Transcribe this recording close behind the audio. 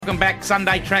Welcome back,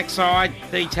 Sunday Trackside.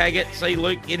 D Taggart, see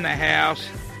Luke in the house.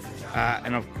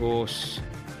 And of course,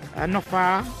 not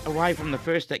far away from the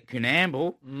first at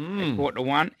Coonamble at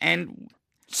 1:15. And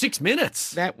 6 minutes.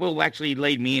 that will actually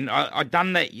lead me in. I've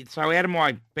done that. So out of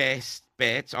my best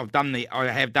bets, I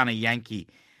have done a Yankee.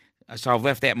 So I've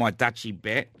left out my Dutchy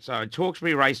bet. So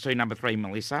Tewkesbury race 2, number 3,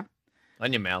 Melissa.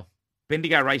 On your Mel.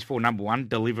 Bendigo race 4, number 1,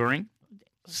 Delivering.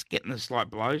 Just getting the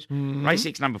slight blows. Race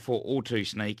 6, number 4, All Too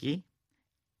Sneaky.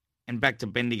 And back to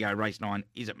Bendigo, race 9,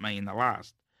 Is It Me in the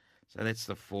last? So that's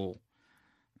the 4.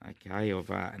 Okay,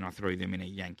 and I threw them in a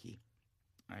Yankee.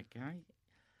 Okay.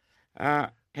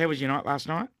 How was your night last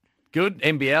night? Good.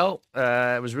 NBL.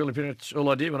 It was really pretty much all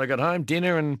I did when I got home.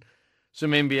 Dinner and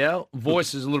some NBL.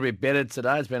 Voice is a little bit better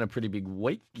today. It's been a pretty big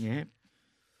week. Yeah.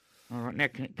 All right, now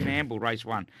Coonamble, race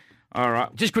 1. All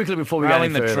right. Just quickly before we go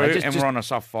any further. We're on a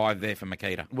soft 5 there for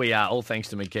Makita. We are, all thanks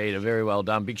to Makita. Very well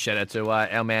done. Big shout out to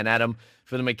our man Adam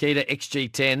for the Makita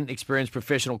XG10, experienced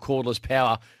professional cordless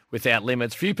power without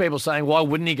limits. Few people saying, why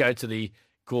wouldn't he go to the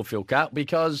Caulfield Cup?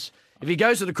 Because if he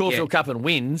goes to the Caulfield Cup and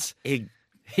wins, he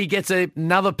gets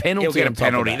another penalty. He'll get a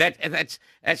penalty. That.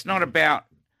 That's not about,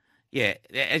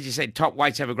 as you said, top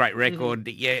weights have a great record.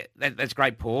 Yeah, that's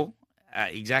great, Paul.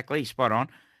 Exactly, spot on.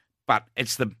 But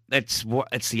it's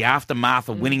the aftermath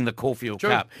of winning the Caulfield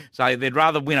Cup. So they'd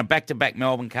rather win a back-to-back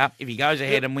Melbourne Cup. If he goes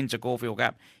ahead and wins a Caulfield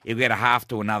Cup, he'll get a half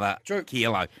to another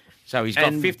kilo. So he's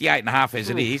got 58.5 as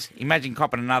it is. Imagine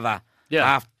copping another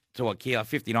half to a kilo,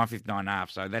 59.5.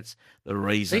 So that's the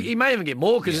reason. He may even get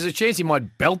more because there's a chance he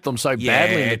might belt them so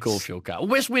badly in the Caulfield Cup.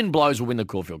 West Wind Blows will win the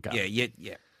Caulfield Cup. Yeah.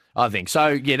 I think so.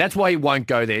 Yeah, that's why he won't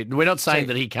go there. We're not saying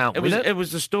that he can't win it. It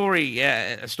was the story.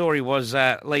 A story was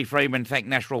Lee Freeman thanked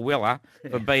Nashville Willer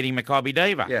for beating Maccabi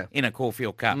Diva in a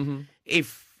Caulfield Cup.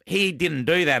 If he didn't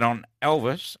do that on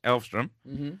Elvstrom,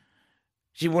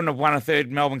 she wouldn't have won a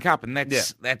third Melbourne Cup, and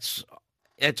that's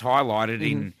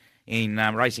highlighted in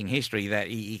racing history that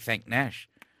he thanked Nash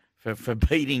for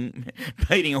beating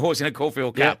a horse in a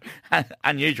Caulfield Cup.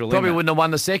 Unusual. Probably wouldn't have won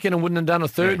the second and wouldn't have done a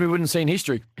third. We wouldn't have seen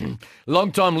history.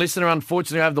 Long-time listener,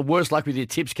 unfortunately, I have the worst luck with your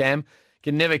tips, Cam.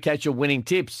 Can never catch your winning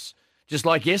tips. Just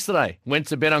like yesterday. Went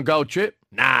to bet on Gold Trip.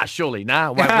 Won't win.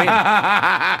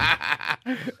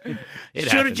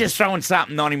 Should have just thrown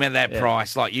something on him at that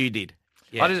price like you did.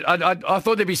 Yeah. I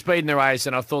thought there'd be speed in the race,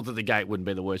 and I thought that the gate wouldn't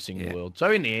be the worst thing in the world.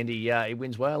 So in the end, he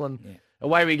wins well, and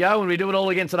away we go, and we do it all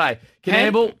again today.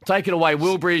 Coonamble, take it away.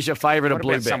 Wilbury is your favourite at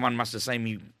Blue Bet. Someone must have seen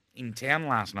me in town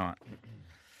last night.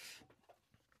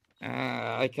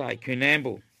 Okay,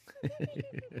 Coonamble,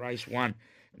 race 1.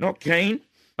 Not keen,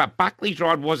 but Buckley's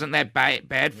ride wasn't that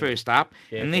bad first up,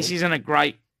 and this isn't a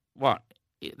great what?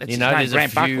 That's his name,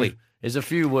 Grant Buckley. There's a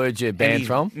few words you're banned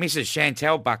from. Mrs.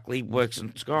 Chantel Buckley works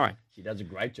in Sky. She does a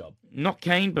great job. Not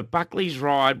keen, but Buckley's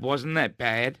ride wasn't that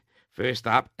bad first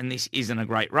up, and this isn't a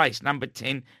great race. Number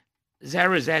 10,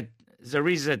 Zarizates.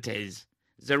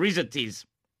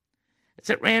 It's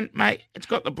at round, mate. It's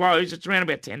got the blows. It's around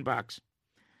about $10.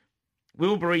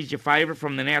 Wilbury's your favourite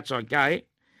from the outside gate,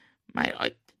 mate.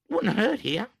 It wouldn't hurt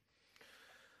here.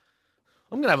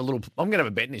 I'm gonna have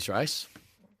a bet in this race.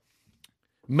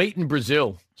 Meet in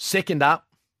Brazil, second up.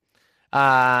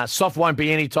 Soft won't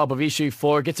be any type of issue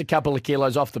for it. Gets a couple of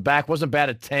kilos off the back. Wasn't bad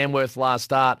at Tamworth last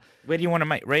start. Where do you want to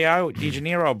meet? Rio de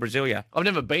Janeiro or Brasilia? I've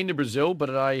never been to Brazil, but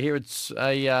I hear it's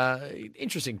a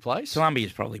interesting place.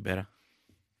 Colombia's probably better.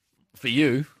 For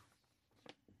you.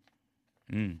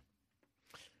 Big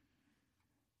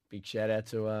shout out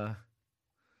to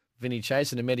Vinny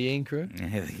Chase and the Medellin crew.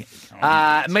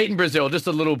 Meet in Brazil, just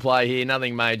a little play here,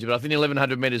 nothing major, but I think the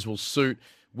 1,100 metres will suit.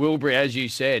 Wilbury, as you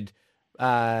said,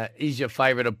 is your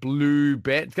favourite, a Blue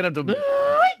Bet. It's going to have to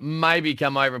maybe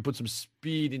come over and put some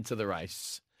speed into the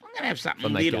race. I'm going to have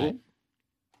something little.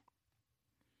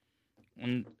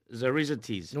 And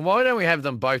Zarizates. Why don't we have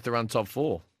them both to run top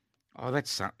 4? Oh,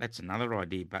 that's another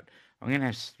idea, but I'm going to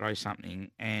have to throw something,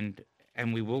 and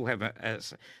we will have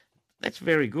that's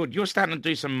very good. You're starting to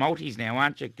do some multis now,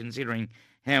 aren't you, considering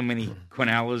how many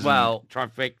Quinellas and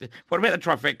trifecta. What about the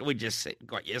trifecta we just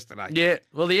got yesterday? Yeah,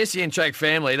 well, the SEN Track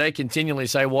family, they continually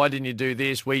say, why didn't you do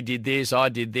this? We did this, I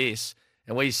did this.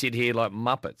 And we sit here like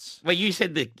Muppets. Well, you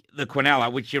said the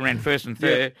Quinella, which you ran first and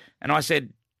third, and I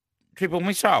said triple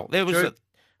missile. There was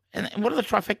and what did the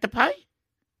trifecta pay?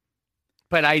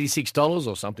 Paid $86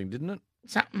 or something, didn't it?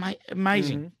 Something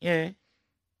amazing, yeah.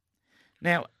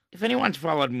 Now, if anyone's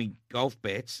followed me golf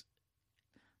bets,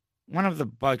 one of the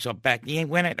blokes I backed, he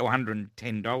went out to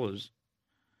 $110.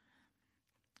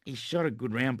 He shot a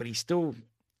good round, but he's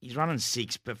running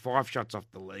 6, but 5 shots off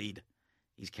the lead.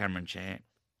 He's Cameron Champ.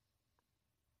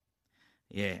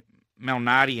 Yeah,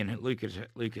 Malnati and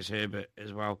Lucas Herbert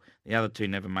as well. The other two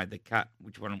never made the cut,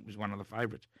 which one was one of the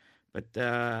favourites. But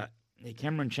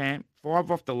Cameron Champ,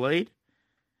 5 off the lead.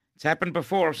 It's happened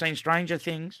before. I've seen Stranger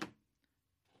Things.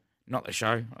 Not the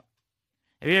show.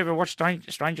 Have you ever watched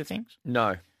Stranger Things?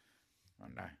 No. Oh,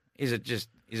 no. Is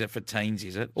it for teens,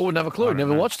 is it? Oh, never clue.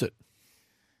 Never watched it.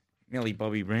 Millie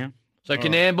Bobby Brown. So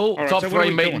Canamble, right, top so what 3 are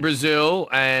we meet doing? in Brazil,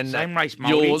 and Same race,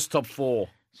 Multi. yours, top 4.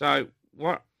 So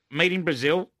what? Meet in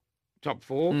Brazil, top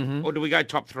 4, or do we go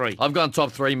top 3? I've gone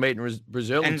top 3 meet in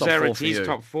Brazil and top 4 for you.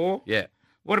 top 4? Yeah.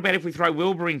 What about if we throw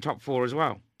Wilbur in top 4 as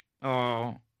well?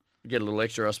 Oh, Get a little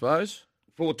extra, I suppose.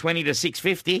 420 to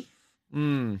 650.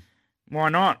 Mm. Why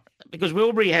not? Because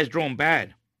Wilbury has drawn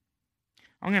bad.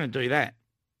 I'm going to do that.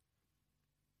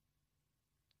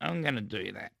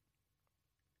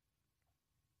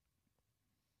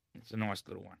 It's a nice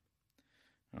little one.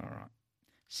 All right.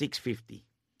 650.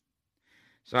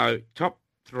 So top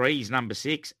 3 is number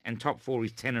 6 and top 4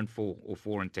 is 10 and 4 or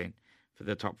 4 and 10 for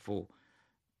the top 4.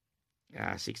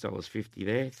 $6.50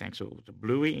 there. Thanks all to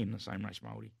Bluey in the same race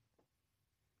multi.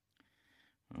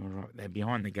 All right. They're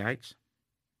behind the gates.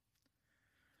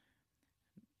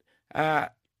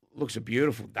 Looks a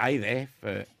beautiful day there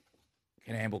for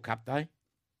Canamble Cup Day.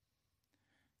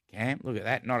 Cam, look at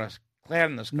that. Not a cloud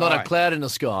in the sky. Not a cloud in the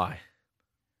sky.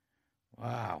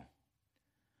 Wow.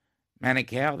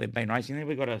 Manukau, they've been racing there.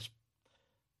 We've got to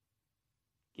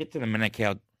get to the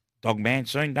Manukau dog band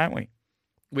soon, don't we?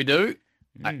 We do.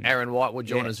 Aaron White will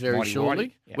join us very Mighty shortly.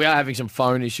 Whitey. Yeah. We are having some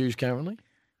phone issues currently.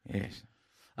 Yes.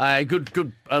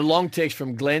 Good. A long text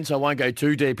from Glenn, so I won't go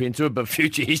too deep into it, but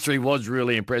Future History was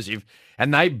really impressive,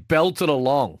 and they belted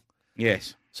along.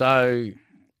 Yes. So,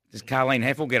 Does Carleen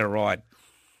Heffel get a ride?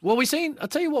 well, I'll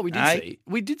tell you what we did see.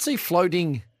 We did see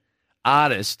floating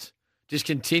artists just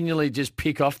continually just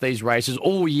pick off these races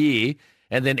all year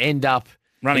and then end up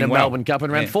Running in a well. Melbourne Cup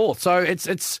and ran fourth. So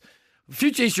it's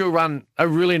Future History will run a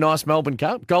really nice Melbourne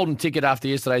Cup. Golden ticket after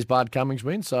yesterday's Bard Cummings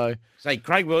win. So, Say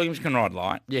Craig Williams can ride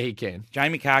light. yeah, he can.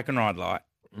 Jamie Carr can ride light.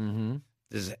 Mm-hmm.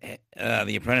 Does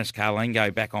the apprentice Carleen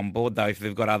go back on board, though, if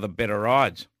they've got other better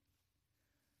rides?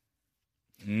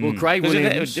 Well, Craig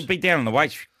Williams... It'd be down on the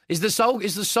weights. Is the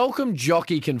Solcombe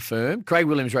jockey confirmed? Craig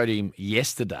Williams rode him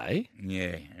yesterday.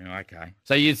 Yeah, okay.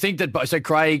 So you'd think that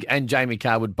Craig and Jamie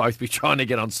Carr would both be trying to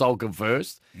get on Solcombe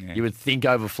first. Yeah. You would think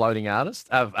over floating artist,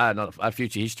 not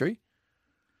Future History.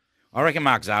 I reckon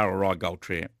Mark Zahra will ride Gold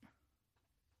Trip.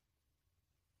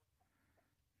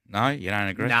 No, you don't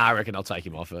agree? Nah, I reckon I'll take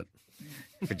him off it.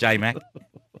 For J-Mac?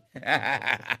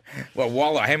 Well,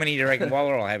 Waller, how many do you reckon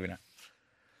Waller will have in it?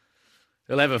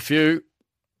 He'll have a few.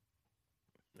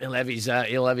 He'll have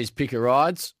his pick of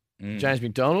rides. James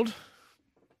McDonald.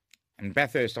 And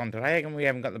Bathurst on today. How come we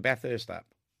haven't got the Bathurst up?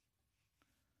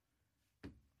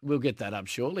 We'll get that up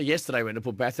shortly. Yesterday we went to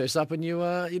put Bathurst up and you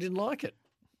didn't like it.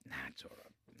 Nah, it's all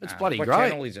right. It's bloody what great. What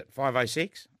channel is it?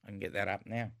 506? I can get that up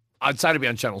now. I'd say to be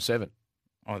on Channel 7.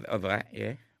 Oh, that,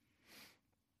 yeah.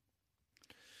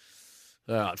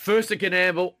 All right, first at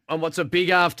Canamble on what's a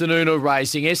big afternoon of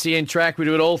racing. SEN track, we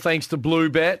do it all thanks to Blue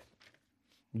Bet.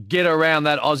 Get around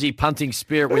that Aussie punting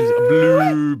spirit with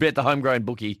Blue Bet, the homegrown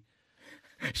bookie.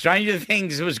 Stranger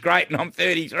Things was great, and I'm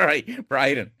 33.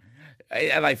 Braden.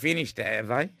 Are they finished, have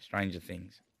they? Stranger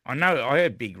Things. I know, I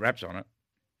heard big raps on it.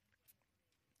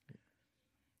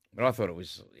 But I thought it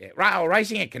was... Yeah.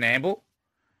 Racing at Canamble.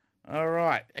 All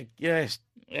right. Yes.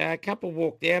 A couple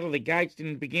walked out of the gates,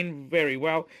 didn't begin very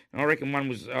well. And I reckon one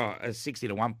was a 60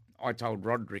 to 1. I told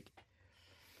Rubik,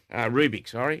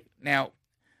 sorry. Now,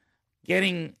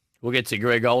 We'll get to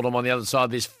Greg Oldham on the other side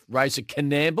of this race at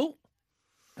Canamble.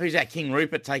 Who's that? King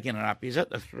Rupert taking it up, is it?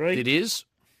 The 3? It is.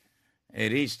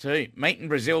 It is too. Meet in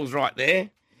Brazil's right there.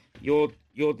 Your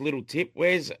little tip.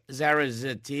 Where's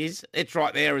Zarazatiz? It's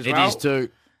right there as well. It is too.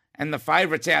 And the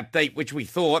favourite's out deep, which we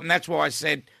thought, and that's why I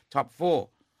said top 4.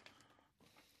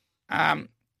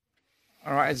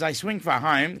 All right, as they swing for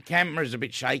home, the camera's a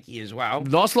bit shaky as well.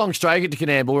 Nice long straight to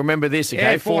Canamble. Remember this,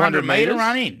 okay? Yeah, 400 metre metres.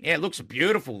 run in. Yeah, it looks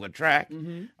beautiful, the track.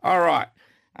 Mm-hmm. All right.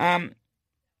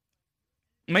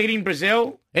 Meet in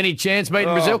Brazil. Any chance meet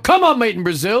in Brazil? Come on, meet in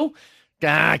Brazil.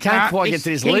 Can't quite get to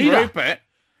this King leader. Rupert.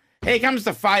 Here comes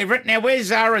the favourite. Now,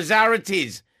 where's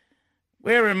Zaratiz?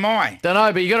 Where am I? Don't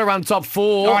know, but you got to run top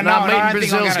 4. Oh, no, meet I in don't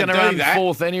think I'm Brazil's going to gonna run do that.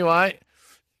 4th anyway.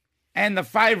 And the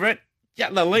favourite,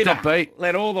 the leader, Top beat.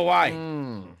 led all the way.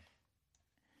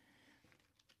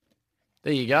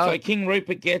 There you go. So King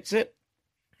Rupert gets it.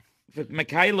 For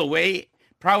Michaela Ware,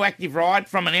 proactive ride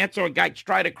from an outside gate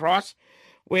straight across,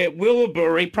 where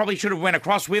Wilburbury probably should have went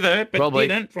across with her, but Probably.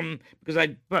 didn't because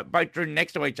they both drew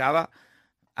next to each other.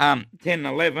 10 and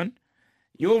 11.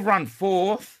 You'll run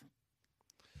 4th.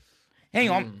 Hang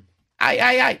on.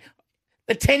 Hey.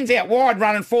 The 10's out wide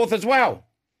running fourth as well.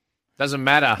 Doesn't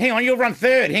matter. Hang on, you'll run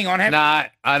third. Hang on. No,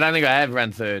 I don't think I have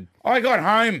run third. I got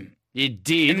home. You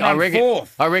did. And run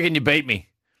fourth. I reckon you beat me.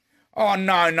 Oh,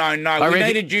 no. We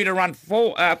needed you to run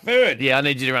third. Yeah, I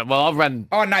need you to run. Well, I've run.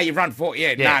 Oh, no, you've run fourth.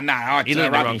 Yeah. No. You did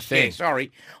the wrong thing. Yeah,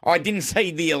 sorry. I didn't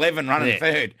see the 11 running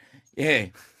third. Yeah.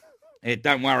 Yeah,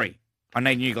 don't worry. I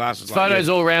need new glasses. Photos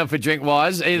all round for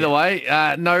Drinkwise. Either way,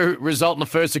 no result in the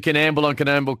first of Canamble on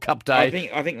Canamble Cup Day.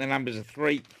 I think the numbers are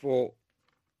 3, 4,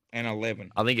 and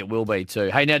 11. I think it will be too.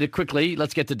 Hey, now quickly,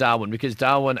 let's get to Darwin because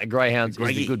Darwin Greyhounds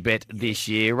is a good bet this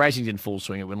year. Racing's in full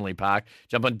swing at Winley Park.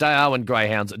 Jump on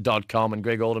darwingreyhounds.com and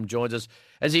Greg Oldham joins us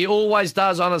as he always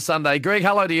does on a Sunday. Greg,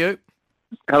 hello to you.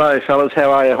 Hello, fellas. How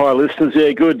are you? Hi, listeners.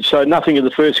 Yeah, good. So nothing in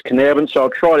the first Carnarvon, so I'll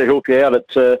try to help you out at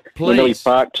Winley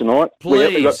Park tonight.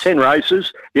 Please. We've got 10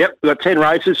 races. Yep, we've got 10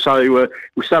 races, so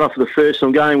we'll start off with the first.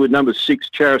 I'm going with number 6,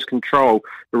 Charis Control,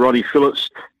 the Roddy Phillips.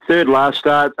 Third last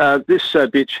start. This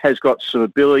bitch has got some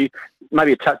ability,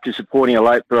 maybe a touch disappointing her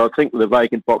late, but I think with the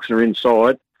vacant box and her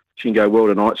inside, she can go well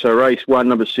tonight. So race 1,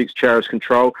 number 6, Charis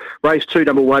Control. Race 2,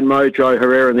 number 1, Mojo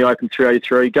Herrera in the Open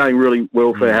 383. Going really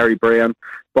well for Harry Brown.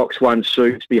 Box 1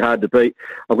 suits, be hard to beat.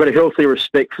 I've got a healthy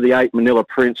respect for the 8, Manila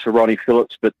Prince for Ronnie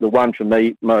Phillips, but the 1 for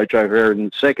me, Mojo Herrera in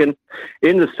the second.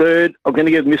 In the third, I'm going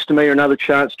to give Mr. Mia another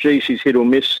chance. Gee, she's hit or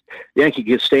miss. Yankee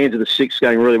Costanza, the 6,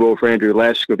 going really well for Andrew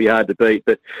Lask. It'll be hard to beat,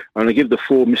 but I'm going to give the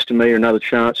 4, Mr. Mia, another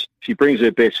chance. If she brings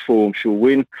her best form, she'll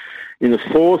win. In the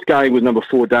fourth, going with number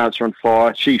 4, Dancer on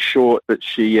Fire. She's short, but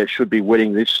she should be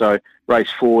winning this, so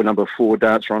race 4, number 4,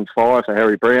 Dancer on Fire for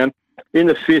Harry Brown. In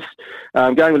the fifth,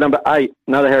 going with number 8,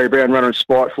 another Harry Brown runner,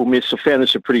 Spiteful Miss. I found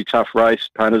this a pretty tough race,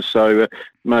 punters, so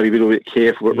maybe a little bit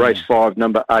careful. But race 5,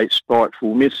 number 8,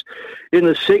 Spiteful Miss. In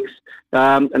the sixth,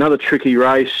 another tricky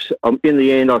race. In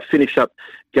the end, I finished up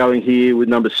going here with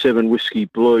number 7, Whiskey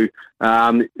Blue.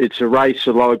 It's a race,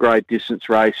 a lower grade distance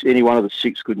race. Any one of the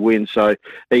 6 could win. So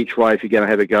each way, if you're going to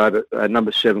have a go, but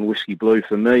number 7, Whiskey Blue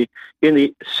for me. In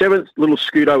the 7th, Little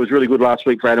Scudo was really good last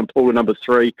week for Adam Paul, number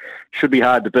 3. Should be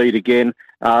hard to beat again.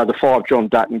 The 5, John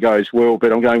Dutton goes well,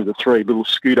 but I'm going with the 3, Little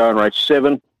Scudo in race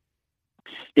 7.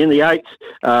 In the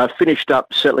 8th, finished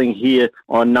up settling here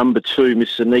on number 2,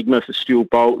 Miss Enigma for Stu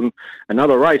Bolton.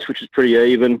 Another race which is pretty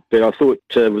even, but I thought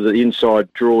with the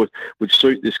inside draw would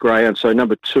suit this greyhound. So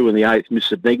number 2 in the 8th,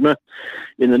 Miss Enigma.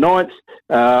 In the 9th,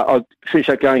 I finished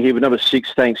up going here with number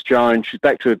 6, Thanks Joan. She's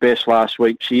back to her best last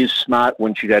week. She is smart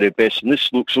when she's at her best, and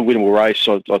this looks a winnable race,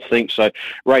 I think. So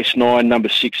race 9, number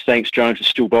 6, Thanks Joan for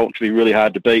Stu Bolton should be really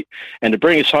hard to beat. And to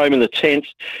bring us home in the 10th,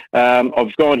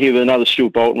 I've gone here with another Stu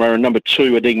Bolton runner, number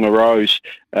 2, Enigma Rose.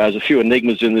 There's a few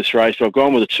enigmas in this race, but I've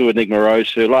gone with the 2, Enigma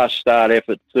Rose. Her last start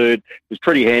effort, third, was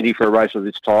pretty handy for a race of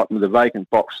this type. And with a vacant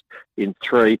box in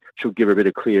 3, she'll give her a bit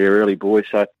of clear early, boys.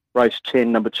 So race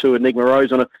 10, number 2, Enigma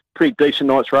Rose on a pretty decent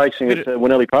night's racing at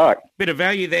Winelli Park. Bit of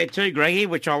value there too, Greggy,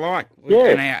 which I like.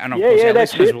 Yeah. And of course our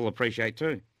listeners will appreciate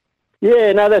too.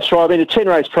 Yeah, no, that's right. I mean, a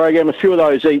 10-race program, a few of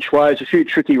those each way. There's a few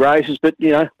tricky races, but,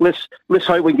 let's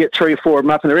hope we can get 3 or 4 of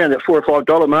them up and around that $4 or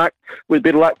 $5 mark. With a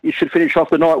bit of luck, you should finish off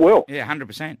the night well. Yeah,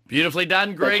 100%. Beautifully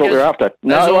done, Greg. That's what we're after.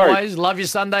 No As worries. always, love your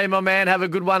Sunday, my man. Have a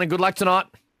good one and good luck tonight.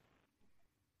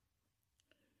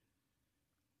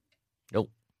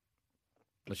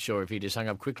 Not sure if he just hung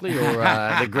up quickly or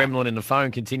the gremlin in the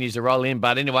phone continues to roll in.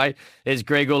 But anyway, there's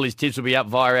Greg. All his tips will be up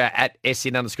via our at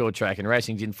SN_track, and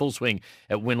racing's in full swing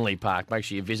at Winley Park. Make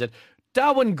sure you visit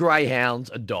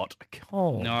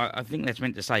darwingreyhounds.com. No, I think that's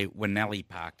meant to say Winelli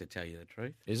Park, to tell you the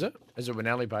truth. Is it? Is it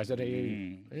Winelli Park? Is that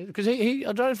because he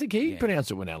I don't think he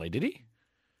pronounced it Winelli, did he?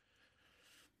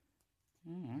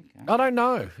 Oh, okay. I don't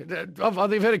know. I've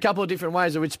heard a couple of different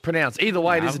ways of which it's pronounced. Either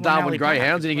way, it is the Darwin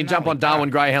Greyhounds, and you can jump on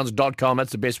darwingreyhounds.com.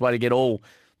 That's the best way to get all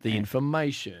the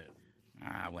information.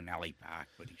 Winelli Park,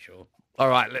 pretty sure. All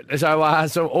right,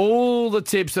 so all the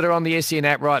tips that are on the SEN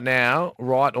app right now,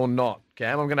 right or not,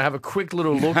 Cam, I'm going to have a quick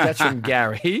little look. That's from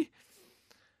Gary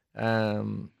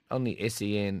on the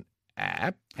SEN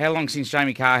app. How long since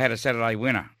Jamie Carr had a Saturday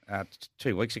winner?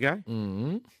 2 weeks ago.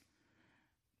 Mm-hmm.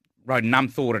 Rode None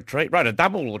Thought a treat. Rode a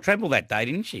double or treble that day,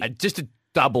 didn't she? Just a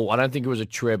double. I don't think it was a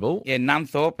treble. Yeah,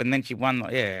 Nunthorpe, and then she won.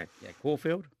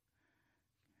 Caulfield.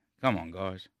 Come on,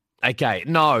 guys. Okay,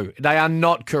 no, they are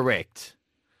not correct.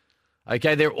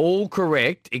 Okay, they're all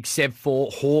correct except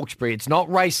for Hawkesbury. It's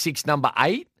not race 6, number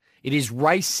 8. It is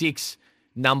race 6,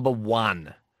 number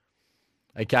 1.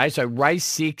 Okay, so race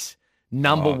 6,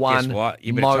 number 1, guess what?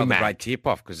 You better tell the Momac. great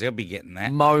tip-off because they'll be getting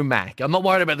that. Momac. I'm not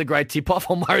worried about the great tip-off.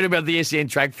 I'm worried about the SEN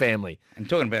track family. And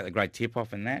talking about the great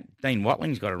tip-off and that, Dean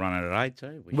Watling's got to run it at 8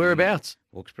 too. Whereabouts?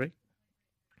 Hawkesbury.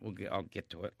 I'll get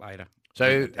to it later.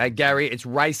 So, Gary, it's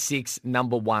race 6,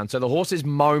 number 1. So the horse is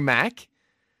Momac,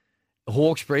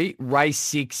 Hawkesbury, race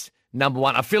 6, number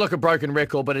 1. I feel like a broken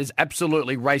record, but it is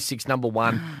absolutely race 6, number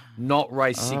 1, not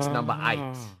race 6, number 8.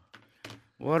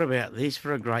 What about this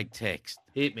for a great text?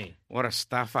 Hit me. What a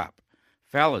stuff up.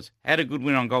 Fellas, had a good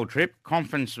win on Gold Trip.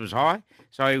 Confidence was high.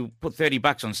 So he put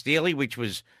 $30 on Steely, which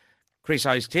was Chris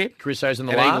O's tip. Chris O's in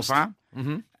the at last. Eagle Farm.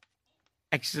 Mm-hmm.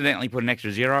 Accidentally put an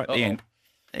extra zero at the end.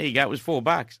 There you go. It was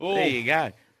 $4. Ooh. There you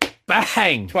go.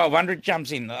 Bang! 1,200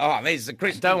 jumps in. Oh, there's the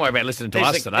Christmas. Don't worry about listening to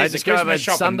us today. Just go over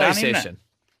shopping Sunday done, session.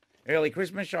 Early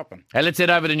Christmas shopping. Hey, let's head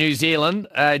over to New Zealand,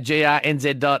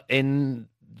 grnz.co.nz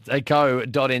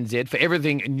for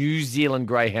everything New Zealand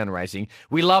greyhound racing.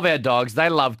 We love our dogs. They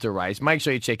love to race. Make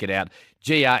sure you check it out,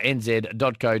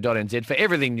 grnz.co.nz for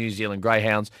everything New Zealand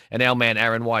greyhounds. And our man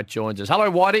Aaron White joins us.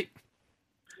 Hello, Whitey.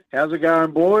 How's it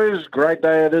going, boys? Great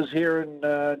day it is here in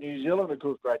New Zealand. Of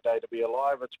course, great day to be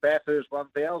alive. It's Bathurst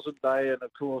 1000 Day, and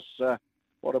of course,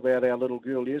 what about our little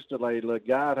girl yesterday,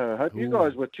 Legato? Hope you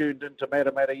guys were tuned into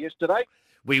Matamata yesterday.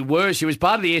 We were. She was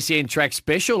part of the SEN track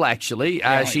special, actually.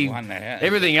 She won that.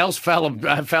 everything else fell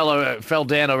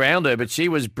down around her, but she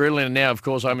was brilliant. And now, of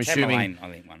course, I'm assuming Tamerlane,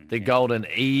 I think, won. the Golden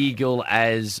Eagle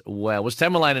as well. Was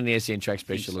Tamerlane in the SEN track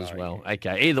special as well? Yeah.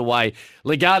 Okay. Either way,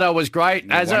 Legato was great.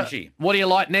 What do you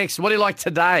like next? What do you like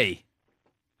today?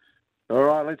 All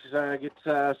right, let's get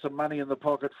some money in the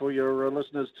pocket for your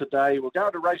listeners today. We'll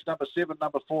go to race number 7,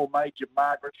 number 4, Major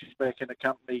Margaret. She's back in the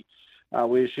company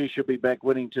where she should be back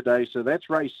winning today. So that's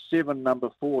race 7, number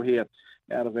 4 here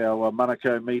out of our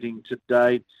Monaco meeting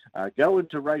today. Go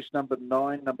into race number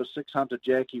 9, number 6, Hunter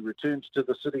Jackie. Returns to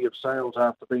the City of Sales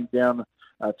after being down,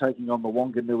 taking on the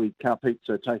Wanganui Cup Heat,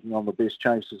 so taking on the best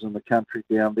chasers in the country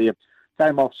down there.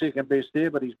 Came off second best there,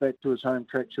 but he's back to his home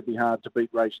track. Should be hard to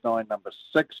beat race 9, number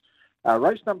 6.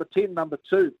 Race number 10, number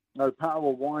 2,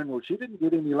 Opawa Wine. Well, she didn't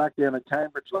get any luck down at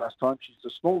Cambridge last time. She's the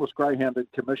smallest greyhound in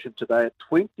commission today at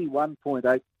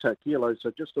 21.8 kilos, so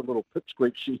just a little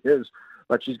pipsqueak she is.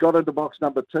 But she's got into box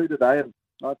number 2 today, and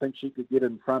I think she could get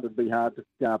in front. It'd be hard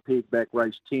to peg back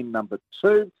race 10, number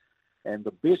 2. And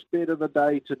the best bet of the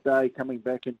day today, coming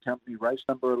back in company, race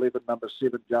number 11, number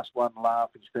 7, Just One Laugh.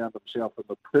 He's found himself in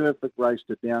the perfect race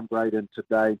to downgrade in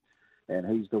today, and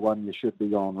he's the one you should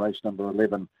be on, race number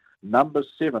 11. Number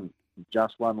 7,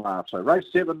 Just One Laugh. So race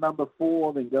 7, number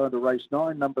 4, then go into race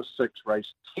 9, number 6,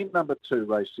 race 10, number 2,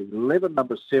 race 11,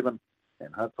 number 7,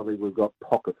 and hopefully we've got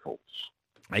pocketfuls.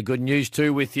 Hey, good news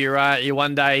too with your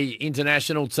one-day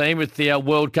international team with the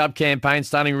World Cup campaign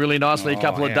starting really nicely a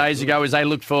couple of days ago as they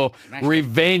look for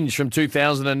revenge from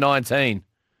 2019.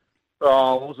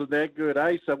 Oh, wasn't that good,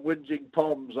 eh? Some whinging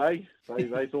Poms, eh?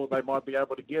 They thought they might be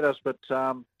able to get us, but,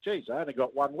 geez, they only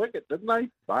got 1 wicket, didn't they?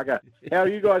 Bugger. How are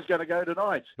you guys going to go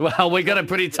tonight? Well, we got a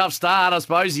pretty tough start, I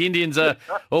suppose. The Indians are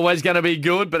always going to be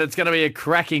good, but it's going to be a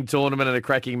cracking tournament and a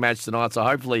cracking match tonight. So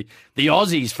hopefully the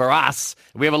Aussies, for us,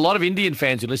 we have a lot of Indian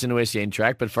fans who listen to SEN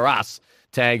Track, but for us,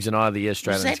 Tags and I, the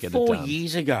Australians, get it done. 4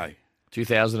 years ago?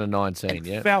 2019,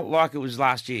 It felt like it was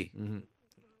last year. Mm-hmm.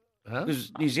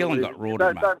 Because New Zealand got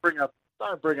rorted, mate. Don't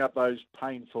bring up those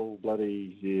painful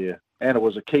bloody, And it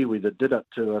was a Kiwi that did it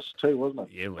to us too, wasn't it?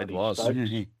 Yeah, it was.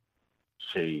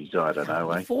 Jeez, I don't know,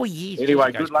 eh? 4 years.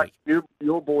 Anyway, good luck to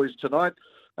your boys tonight,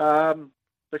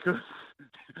 because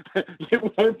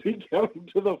you won't be going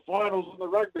to the finals of the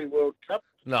Rugby World Cup.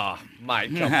 No,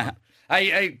 mate, come on.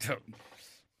 Hey,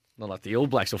 not like the All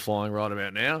Blacks are flying right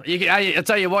about now. I'll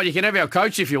tell you what, you can have our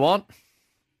coach if you want.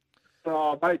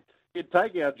 Oh, mate. He'd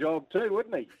take our job too,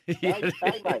 wouldn't he? Hey,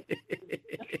 mate.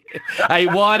 Hey,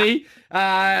 Whitey,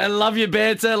 love your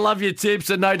banter, love your tips,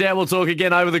 and no doubt we'll talk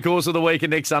again over the course of the week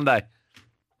and next Sunday.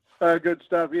 Good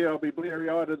stuff. Yeah, I'll be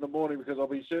bleary-eyed in the morning because I'll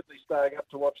be certainly staying up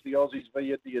to watch the Aussies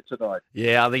v India tonight.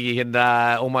 Yeah, I think you can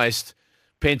almost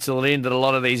pencil it in that a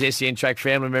lot of these SEN Track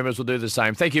family members will do the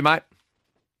same. Thank you, mate.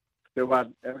 Good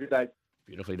one. Have a good day.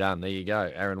 Beautifully done. There you go.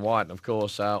 Aaron White, and of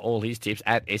course, all his tips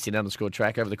at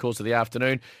SN_track over the course of the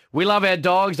afternoon. We love our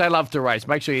dogs. They love to race.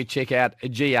 Make sure you check out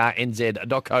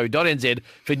grnz.co.nz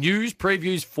for news,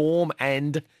 previews, form,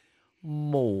 and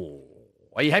more.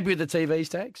 Are you happy with the TVs,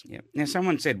 Tags? Yeah. Now,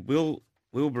 someone said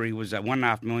Wilbury was a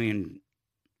 $1.5 million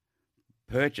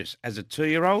purchase as a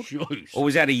 2-year-old, or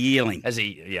was that a yearling? I'd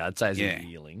say as a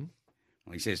yearling.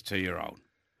 Well, he says 2-year-old.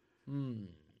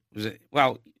 Was it?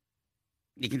 Well,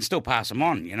 you can still pass them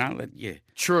on, you know. Yeah,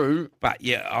 true. But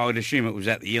yeah, I would assume it was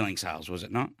at the yearling sales, was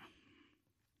it not?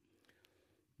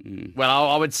 Well,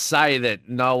 I would say that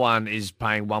no one is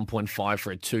paying 1.5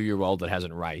 for a 2-year-old that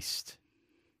hasn't raced.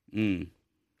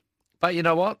 But you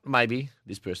know what? Maybe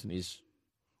this person is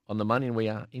on the money, and we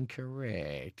are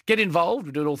incorrect. Get involved.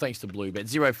 We do it all thanks to Bluebet.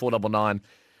 0499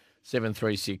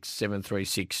 736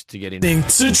 736 to get in.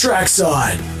 To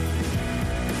Trackside.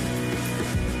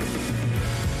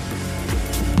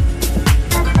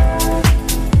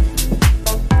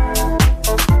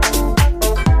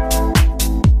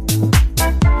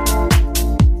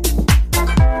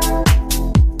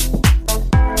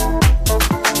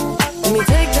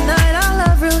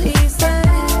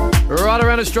 Right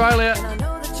around Australia.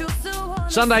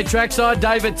 Sunday Trackside,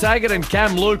 David Taggart and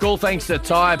Cam Luke, all thanks to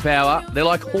Tyre Power. They're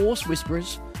like horse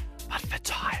whisperers, but for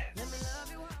tyres.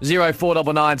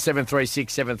 0499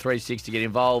 736 736 to get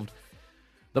involved.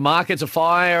 The markets are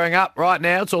firing up right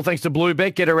now. It's all thanks to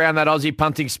Bluebet. Get around that Aussie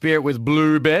punting spirit with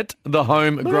Bluebet, the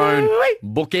homegrown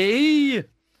bookie.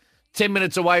 10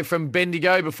 minutes away from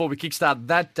Bendigo before we kickstart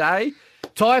that day.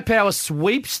 Tyre Power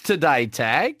sweeps today,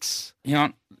 Tags. You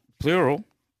know, plural.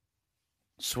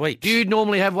 Sweeps. Do you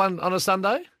normally have one on a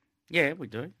Sunday? Yeah, we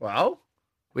do. Well,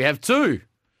 we have two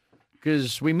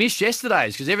because we missed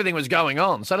yesterday's because everything was going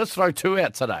on. So let's throw two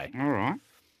out today. All right.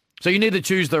 So you need to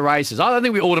choose the races. I don't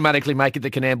think we automatically make it the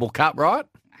Canamble Cup, right?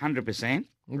 100%.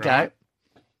 Okay. Right.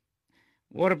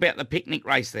 What about the picnic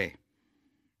race there?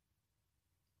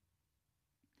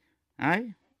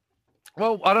 Hey?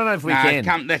 Well, I don't know if we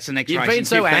can. That's the next You've race. been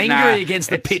so angry against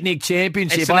the picnic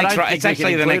championship. It's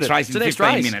actually the next race in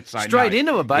 15 minutes. So Straight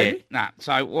into it, baby. Yeah,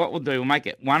 so what we'll do, we'll make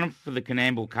it one for the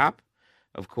Canamble Cup,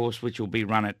 of course, which will be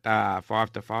run at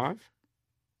 5 to 5.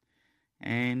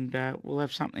 And we'll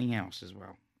have something else as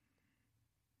well.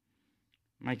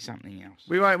 Make something else.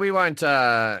 We won't.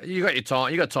 You got your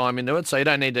time. You got time into it, so you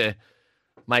don't need to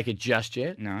make it just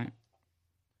yet. No.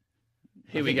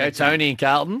 Here we go, Tony and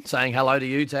Carlton saying hello to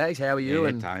you, Tags. How are you? Yeah,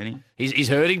 and Tony. He's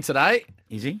hurting today.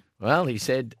 Is he? Well, he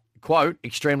said, quote,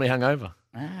 extremely hungover.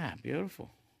 Ah, beautiful.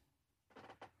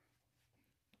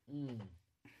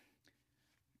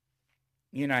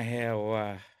 You know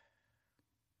how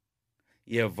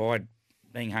you avoid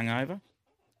being hungover?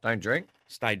 Don't drink.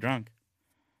 Stay drunk.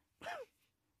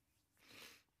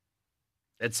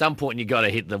 At some point, you got to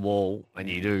hit the wall, and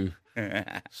you do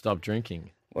stop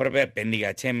drinking. What about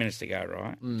Bendigo? 10 minutes to go,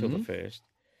 right? Till the first.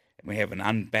 And we have an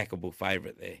unbackable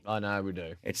favourite there. I know we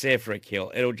do. It's there for a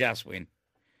kill. It'll just win.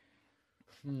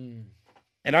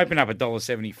 It opened up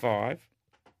 $1.75.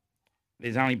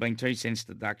 There's only been 2 cents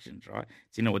deductions, right?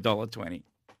 It's into $1.20.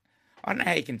 I don't know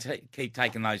how you can keep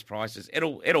taking those prices.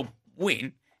 It'll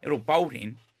win. It'll bolt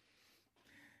in.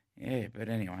 Yeah, but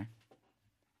anyway.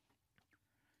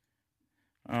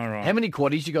 All right. How many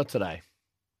quaddies you got today?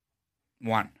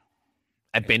 1.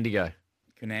 At Bendigo.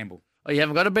 Canamble. Oh, you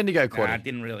haven't got a Bendigo No, quaddie? I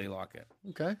didn't really like it.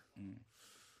 Okay.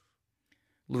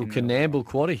 Little Canamble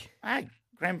quaddie. Hey,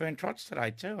 Cranbourne trots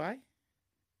today too, eh?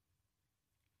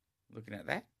 Looking at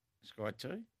that. Sky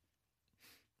 2.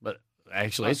 But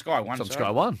actually, Sky 1. it's on Sky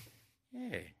 1.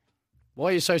 Yeah. Why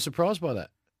are you so surprised by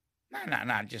that?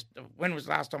 No. Just when was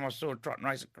the last time I saw a trot and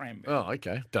race at Cranbourne? Oh,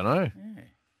 okay. Don't know. Yeah.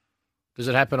 Does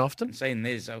it happen often? And seeing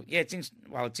there's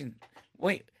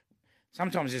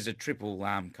sometimes there's a triple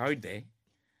code there.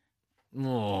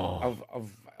 Oh.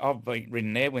 I've been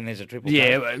ridden there when there's a triple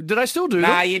Yeah. code. Do they still do Nah,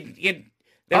 that? I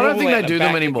don't think they do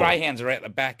them anymore. The greyhounds are out the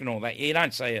back and all that. You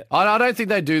don't see it. I don't think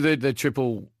they do the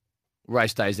triple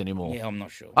race days anymore. Yeah, I'm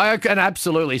not sure. And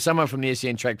absolutely, someone from the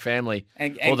SEN Track family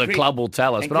or the club will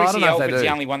tell us, but I don't know if they do. Chrissy Alford's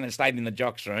the only one that stayed in the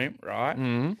jocks room, right?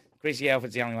 Mm-hmm. Chrissy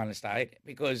Alford's the only one that stayed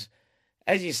because,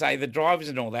 as you say, the drivers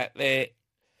and all that,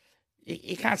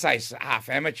 you can't say it's half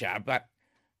amateur, but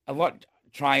a lot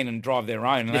train and drive their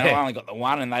own, and they've only got the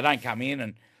one, and they don't come in.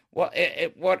 And what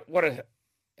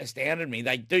astounded me,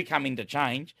 they do come in to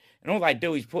change, and all they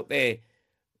do is put their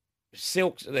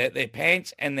silks, their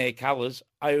pants and their colours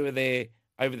over their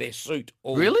suit,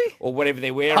 or really, or whatever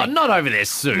they're wearing. Oh, not over their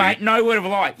suit, mate. No word of a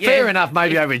lie. Yeah. Fair enough,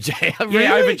 maybe over jeans. Really?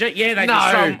 Yeah, over jeans. Yeah, they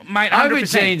just mate. 100%. Over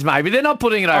jeans, maybe they're not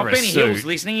putting it over a Benny suit. Hill's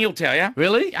listening. He'll tell you.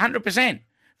 Really, 100%.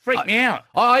 Freaked me out.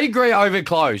 I agree over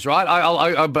clothes, right?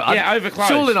 Over clothes.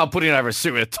 Surely not putting it over a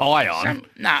suit with a tie on.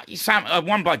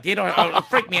 One bloke did. It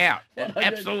freaked me out.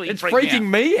 Absolutely, it's freaking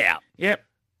me out. Yep.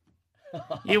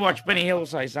 You watch Benny Hill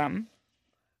say something.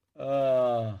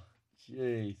 Oh,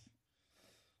 jeez.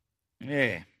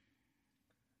 Yeah.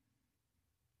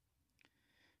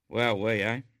 Well,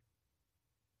 Matt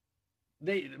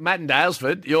and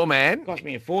Dalesford, your man. Cost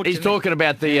me a fortune. He's talking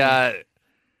about the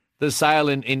sale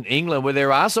in England where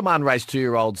there are some unraced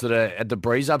 2-year-olds that are at the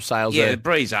breeze up sales. Yeah, the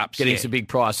breeze ups. Getting some big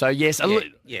price. So, yes,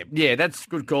 yeah, that's a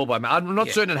good call by Matt. I'm not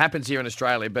certain it happens here in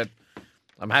Australia, but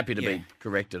I'm happy to be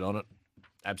corrected on it.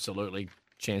 Absolutely.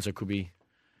 Chance it could be.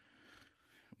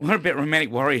 What about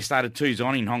Romantic Warrior started 2s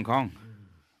on in Hong Kong?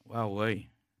 Well,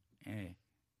 Yeah.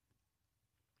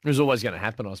 It was always going to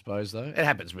happen, I suppose, though. It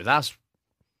happens with us.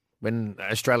 When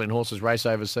Australian horses race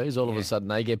overseas, all of a sudden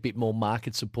they get a bit more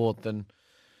market support than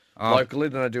locally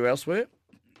than they do elsewhere.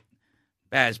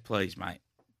 Baz, please, mate.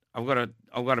 I've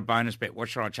got a bonus bet. What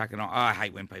should I chuck it on? Oh, I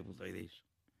hate when people do this.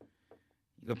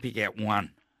 You've got to pick out one.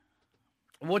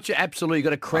 What's your absolute? You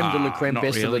got a creme de la creme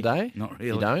best really. of the day? Not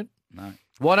really. You don't? No.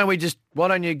 Why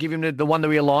don't you give him the one that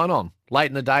we align on late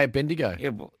in the day at Bendigo?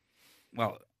 Yeah,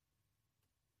 well.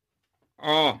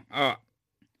 Oh.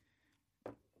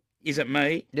 Is it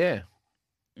me? Yeah.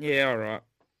 Yeah, all right.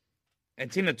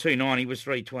 It's in the 290, was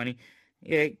 320.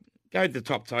 Yeah, go to the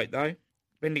top tote, though.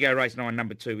 Bendigo race 9,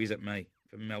 number 2, is it me?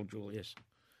 From Mel Julius.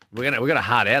 We're gonna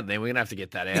hard out then. We're gonna have to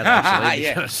get that out actually.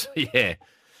 Yeah. Because, yeah.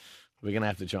 We're gonna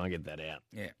have to try and get that out.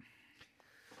 Yeah.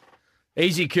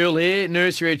 Easy cool here,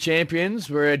 Nursery of Champions.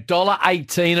 We're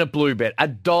 $1.18 at Bluebet.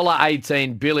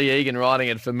 $1.18. Billy Egan riding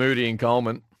it for Moody and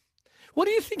Coleman. What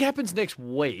do you think happens next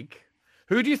week?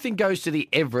 Who do you think goes to the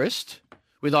Everest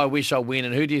with I Wish I Win,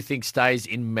 and who do you think stays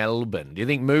in Melbourne? Do you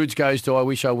think Moods goes to I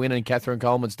Wish I Win and Catherine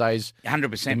Coleman stays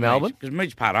 100% in Melbourne? Because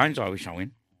Moods part owns I Wish I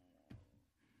Win.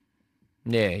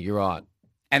 Yeah, you're right.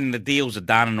 And the deals are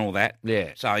done and all that.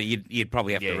 Yeah. So you'd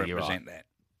probably have to Yeah, you're represent that.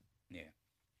 Yeah.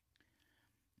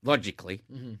 Logically.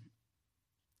 Mm-hmm.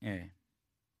 Yeah.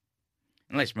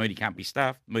 Unless Moody can't be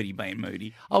stuffed. Moody being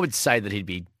Moody. I would say that he'd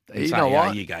be. You So, know yeah,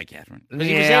 what? you go, Catherine. Because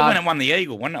he Yeah, was there when it won the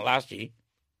Eagle, wasn't it, last year?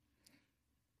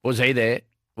 Was he there?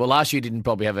 Well, last year he didn't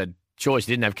probably have a choice.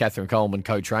 He didn't have Catherine Coleman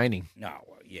co-training. No,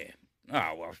 well, yeah.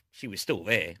 Oh, well, she was still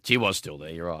there. She was still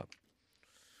there, you're right.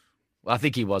 Well, I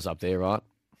think he was up there, right?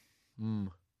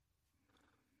 And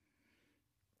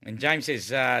James says,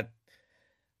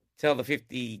 tell the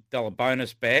 $50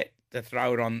 bonus bet to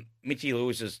throw it on Mitchie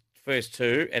Lewis's first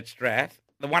 2 at Strath.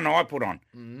 The one I put on.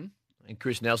 Mm-hmm. And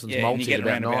Chris Nelson's And you multi get at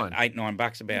about around $9. about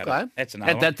 $8-9 about Okay. it. That's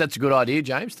another one. That's a good idea,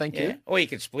 James. Thank Yeah. you. Or you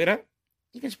could split it.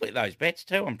 You can split those bets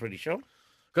too, I'm pretty sure.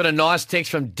 Got a nice text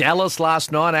from Dallas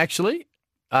last night, actually,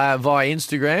 via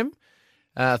Instagram,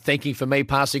 thanking for me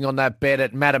passing on that bet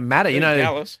at Matter. You know,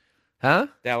 Dallas. Huh?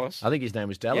 Dallas. I think his name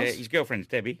was Dallas. Yeah, his girlfriend's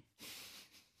Debbie.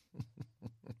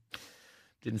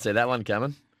 Didn't see that one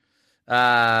coming.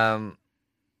 I'm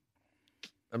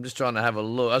just trying to have a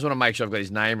look. I just want to make sure I've got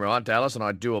his name right, Dallas, and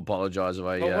I do apologise if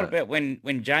I... Well, what about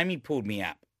when Jamie pulled me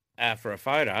up for a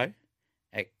photo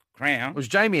at Crown? It was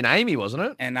Jamie and Amy, wasn't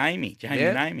it? And Amy. Jamie Yeah.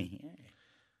 and Amy. Yeah.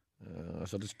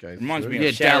 So I'll just go Reminds through. me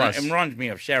of Sharon. Dallas. It reminds me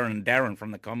of Sharon and Darren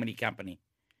from the Comedy Company.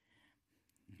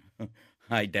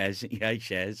 Hey, Daz. Hey,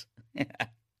 Shaz. Yeah.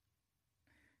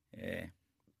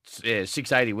 Yeah,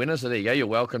 680 winner. So there you go. You're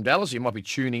welcome, Dallas. You might be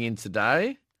tuning in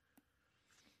today.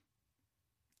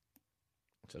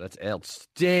 So that's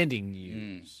outstanding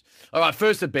news. All right,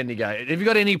 first at Bendigo. Have you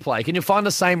got any play? Can you find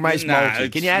the same race multi?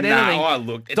 Can you add anything? No,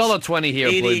 look. It's $1.20 here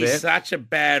at It Bluebet. is such a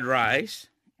bad race.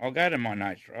 I'll go to my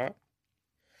notes, right?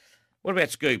 What about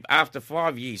Scoop? After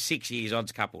 5 years, 6 years,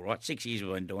 odds couple, right? 6 years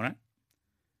we've been doing it.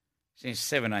 Since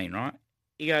 17, right?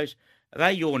 He goes, are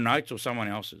they your notes or someone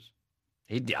else's?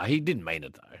 He didn't mean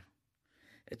it, though.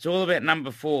 It's all about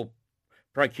number 4,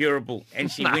 procurable.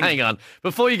 And she No, wins. hang on.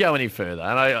 Before you go any further,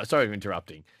 and sorry for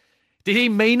interrupting. Did he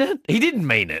mean it? He didn't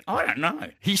mean it. I don't know.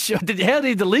 He sure did. How did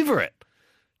he deliver it?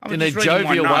 I'm In a just reading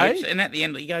my jovial way? notes, and at the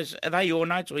end, he goes, are they your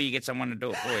notes or you get someone to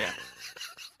do it for you?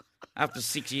 After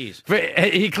 6 years.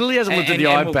 He clearly hasn't looked at the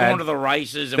and iPad. We've gone to the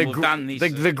races and we've done this.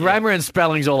 The grammar and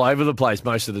spelling's all over the place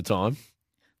most of the time.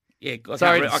 Yeah,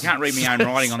 Sorry. I can't read my own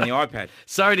writing on the iPad.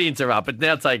 Sorry to interrupt, but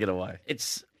now take it away.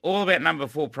 It's all about number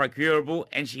 4, procurable,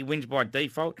 and she wins by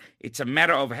default. It's a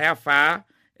matter of how far.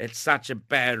 It's such a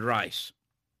bad race.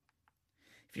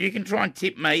 If you can try and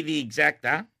tip me the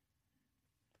exacta,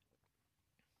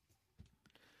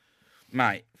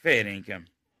 mate, fair income.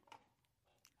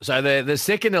 So the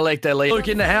second elector lead. Luke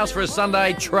in the house for a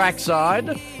Sunday trackside.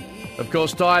 Of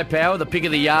course, Tyre Power, the pick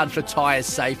of the yard for tyre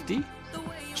safety.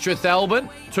 Strathalbyn,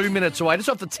 2 minutes away. Just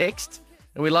off the text.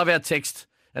 And we love our text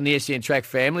and the SEN Track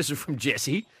family. This is from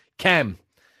Jesse. Cam,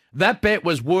 that bet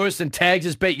was worse than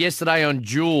Tags' bet yesterday on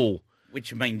Jewel.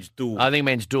 Which means dual. I think it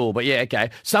means dual, but yeah,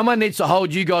 okay. Someone needs to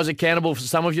hold you guys accountable for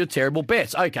some of your terrible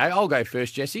bets. Okay, I'll go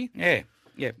first, Jesse. Yeah.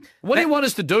 What do you want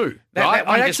us to do? That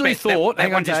one I just actually bet- thought... that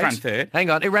hang one on, just Tags. ran third. Hang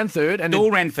on, it ran third. And Dual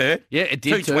ran third. Yeah, it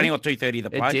did 220 too. or 230 the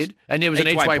place. It did. And there was an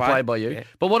each-way play by you. Yeah.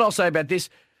 But what I'll say about this,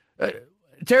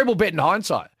 terrible bet in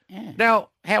hindsight. Yeah. Now...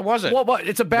 How was it? What?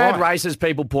 It's a bad Why? race, as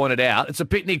people pointed out. It's a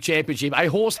picnic championship. A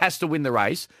horse has to win the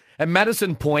race. And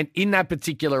Madison Point, in that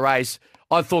particular race,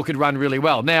 I thought could run really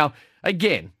well. Now,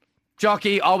 again,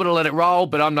 jockey, I would have let it roll,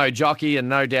 but I'm no jockey, and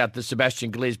no doubt that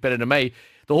Sebastian Glier's better than me.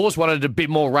 The horse wanted a bit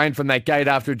more rain from that gate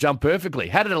after it jumped perfectly.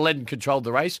 Had it led and controlled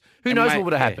the race, who knows what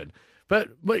would have happened? But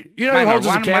you know who holds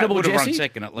us accountable, Jesse?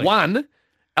 Second at least. One,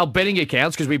 our betting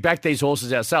accounts, because we back these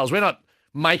horses ourselves. We're not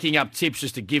making up tips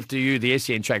just to give to you, the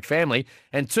SEN Track family.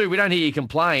 And two, we don't hear you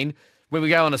complain when we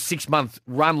go on a 6-month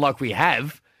run like we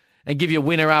have and give you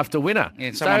winner after winner.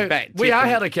 Yeah, so we are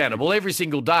held accountable every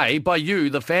single day by you,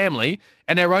 the family,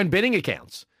 and our own betting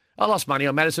accounts. I lost money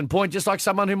on Madison Point just like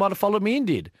someone who might have followed me in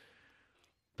did.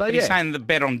 But he's saying the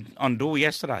bet on Dool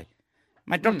yesterday.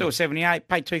 Mate, dropped to a 78,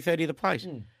 paid $2.30 the place.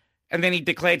 And then he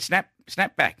declared snap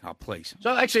back. Oh, please.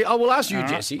 So actually, I will ask you,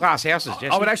 Jesse. Glass houses, Jesse.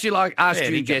 I would actually ask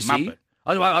you, Jesse.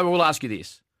 I will ask you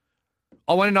this.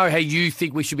 I want to know how you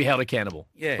think we should be held accountable.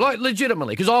 Yeah. Like,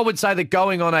 legitimately. Because I would say that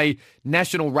going on a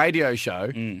national radio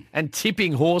show and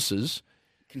tipping horses.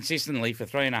 Consistently for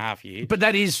 3.5 years. But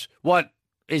that is what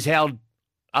is held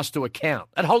us to account.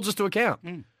 It holds us to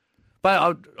account.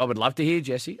 But I would love to hear,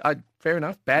 Jesse. Fair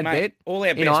enough. Bad bet. All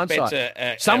our best bets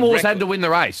are some horse had to win the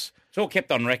race. It's all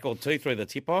kept on record too through the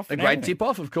tip-off. A great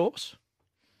tip-off, of course.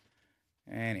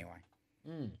 Anyway.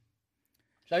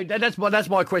 So that's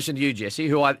my question to you, Jesse,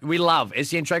 who we love.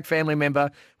 SEN Track family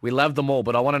member. We love them all,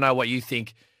 but I want to know what you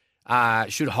think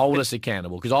should hold us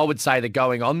accountable. Because I would say that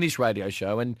going on this radio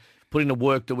show and putting the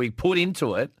work that we put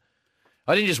into it,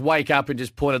 I didn't just wake up and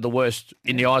just point at the worst,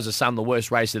 in the eyes of some, the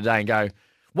worst race of the day and go,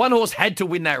 one horse had to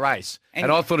win that race. And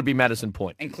I thought it'd be Madison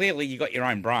Point. And clearly you got your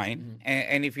own brain.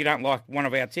 And if you don't like one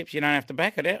of our tips, you don't have to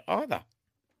back it out either.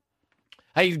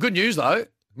 Hey, good news, though.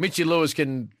 Mitchie Lewis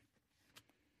can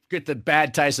get the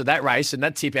bad taste of that race and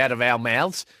that tip out of our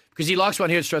mouths because he likes one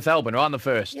here at Strathalbyn, right, in the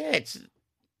first. Yeah, it's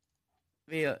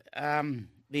the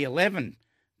 11.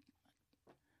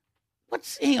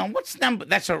 Hang on, what's number?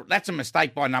 That's a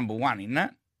mistake by number one, isn't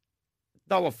it?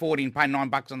 $1.40 and pay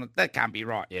 $9 on that can't be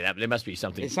right. Yeah, there must be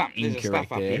something There's incorrect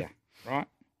stuff up there. here, right?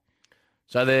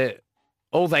 So they're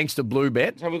all thanks to Blue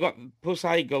Bet. So we've got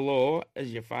Pussy Galore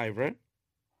as your favourite.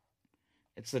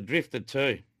 It's the Drifter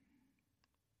too.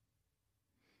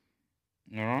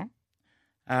 All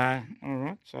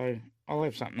right. So I'll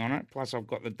have something on it. Plus I've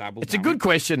got the double. It's a good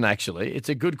question, actually. It's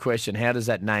a good question. How does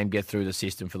that name get through the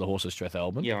system for the horse of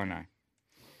Strathalbyn? Yeah, I know.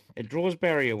 It draws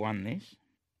barrier one this.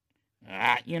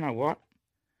 You know what?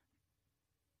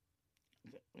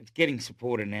 It's getting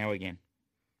supported now again.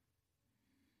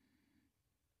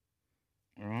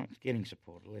 All right, it's getting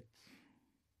supported.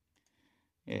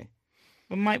 Yeah.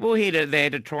 Well, mate, we're here there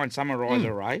to try and summarise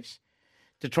a race,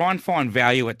 to try and find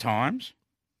value at times.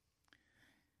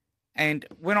 And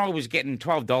when I was getting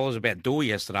 $12 about Dool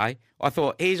yesterday, I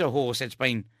thought, here's a horse that's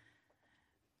been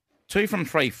 2 from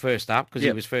 3 first up, because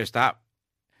he was first up,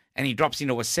 and he drops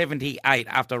into a 78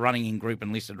 after running in group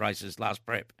and listed races last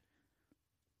prep.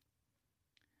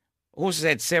 Horses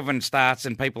had 7 starts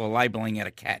and people are labelling it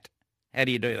a cat. How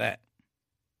do you do that?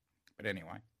 But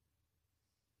anyway.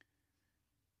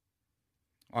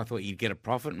 I thought you'd get a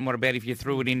profit. And what about if you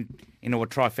threw it into a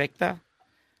trifecta?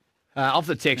 Off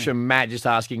the text from Matt just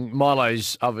asking,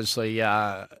 Milo's obviously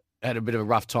had a bit of a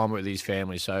rough time with his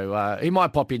family, so he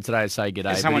might pop in today and say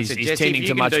g'day. But he's tending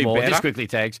to much more. Just quickly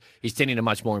tags. He's tending to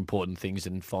much more important things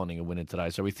than finding a winner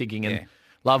today. So we're thinking and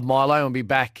love Milo and be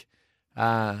back.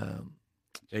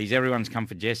 Geez, everyone's come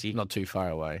for Jesse. Not too far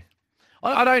away.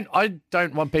 I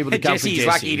don't want people to come for Jesse. Jesse's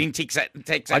lucky he didn't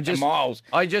text that to Miles.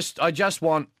 I just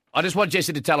want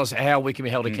Jesse to tell us how we can be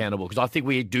held accountable, because I think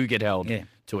we do get held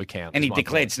to account. And he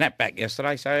declared snapback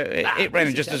yesterday, so it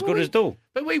ran just as good as Dool.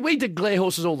 But we declare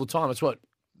horses all the time. It's what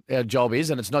our job is,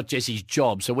 and it's not Jesse's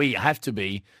job. So we have to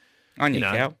be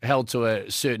held to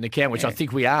a certain account, which I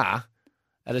think we are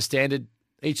at a standard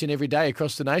each and every day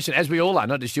across the nation, as we all are,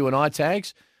 not just you and I,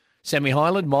 Tags. Sammy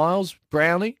Hyland, Miles,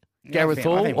 Brownie, Gareth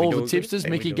Hall, all the tipsters,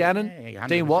 Mickey Gannon,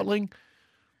 Dean Watling.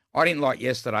 I didn't like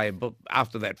yesterday, but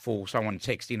after that fall, someone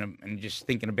texted him and just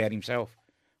thinking about himself.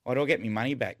 Why do I get my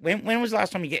money back? When was the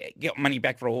last time you get money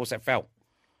back for a horse that fell?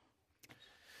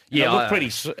 Yeah,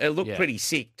 it looked pretty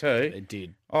sick too. It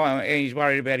did. Oh, and he's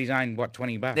worried about his own,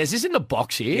 $20. Is this in the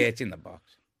box here? Yeah, it's in the box.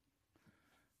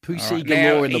 Pussy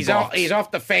galore in the box. He's off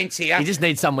the fence here. He just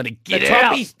needs someone to get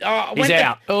out. He's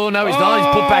out. Oh, no, he's not.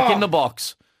 He's put back in the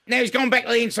box. Now he's gone back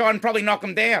to the inside and probably knock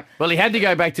him down. Well, he had to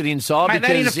go back to the inside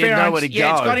because he had nowhere to go.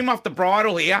 Yeah, it's got him off the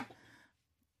bridle here.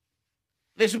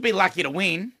 This would be lucky to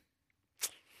win.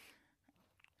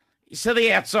 He's to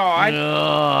the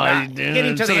outside. Get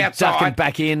him to the outside. Ducking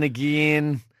back in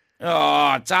again.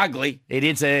 Oh, it's ugly. It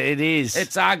is.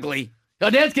 It's ugly. Oh,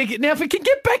 now if it can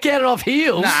get back out and off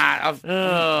heels. Nah, I'm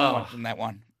watching that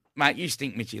one. Mate, you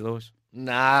stink, Mitchie Lewis.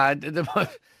 Nah.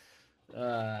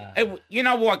 You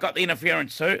know why I got the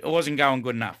interference too? It wasn't going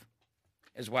good enough.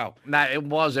 as well. No, it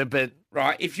wasn't, but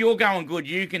Right, if you're going good,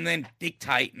 you can then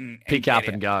dictate and pick get up out.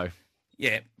 and go.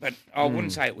 Yeah, but I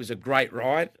wouldn't say it was a great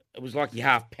ride. It was like you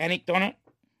half panicked on it.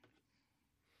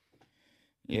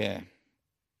 Yeah.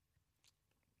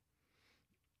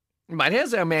 Mate,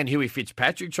 how's our man Huey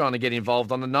Fitzpatrick trying to get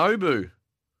involved on the Nobu?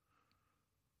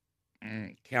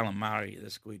 Callum Murray, the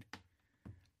squid.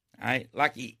 Hey,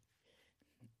 lucky.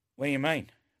 What do you mean?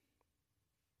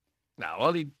 No,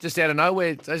 well, he just out of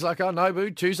nowhere, he's like, oh,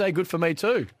 Nobu, Tuesday, good for me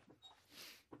too.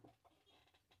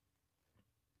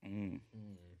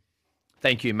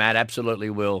 Thank you, Matt.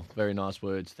 Absolutely will. Very nice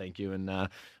words. Thank you. And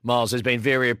Miles has been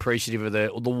very appreciative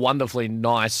of the wonderfully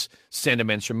nice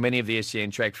sentiments from many of the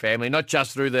SEN Track family, not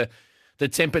just through the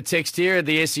temper text here at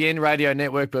the SEN radio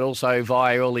network, but also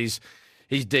via all his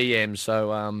DMs.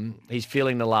 So he's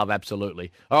feeling the love,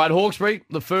 absolutely. All right, Hawkesbury,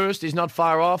 the first is not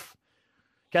far off.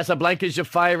 Casablanca's your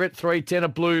favourite, 310 a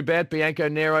blue bet. Bianco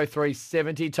Nero,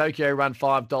 370. Tokyo Run,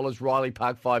 $5. Riley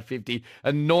Park, $5.50.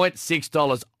 Anoint,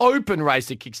 $6. Open race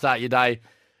to kickstart your day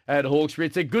at Hawkesbury.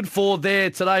 It's a good four there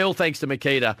today, all thanks to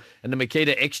Makita and the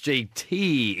Makita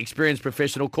XGT. Experienced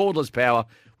professional cordless power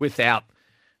without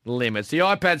limits. The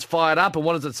iPad's fired up, and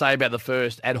what does it say about the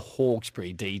first at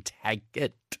Hawkesbury?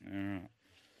 Taggart.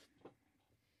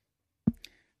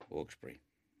 Hawkesbury.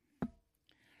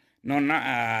 Not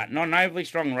an overly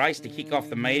strong race to kick off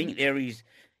the meeting.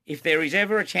 If there is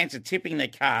ever a chance of tipping the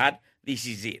card, this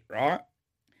is it, right?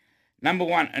 Number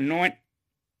one, Anoint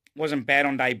wasn't bad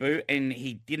on debut, and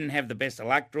he didn't have the best of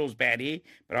luck. Draw's bad here,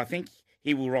 but I think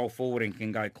he will roll forward and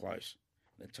can go close.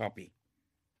 The toppy.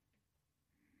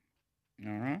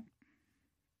 All right.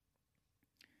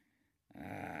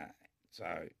 So,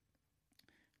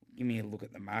 give me a look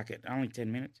at the market. Only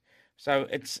 10 minutes. So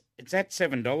it's at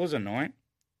 $7 Anoint.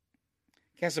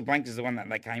 Casablanca's the one that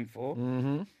they came for.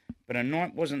 Mm-hmm. But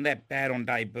Anoint wasn't that bad on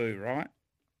debut, right?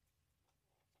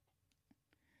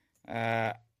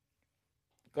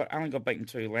 Only got beaten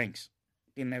 2 lengths.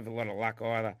 Didn't have a lot of luck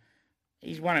either.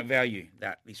 He's won at value,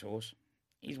 this horse.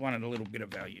 He's won at a little bit of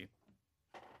value.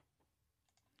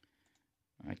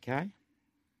 Okay.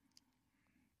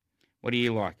 What do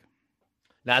you like?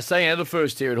 Now, staying out of the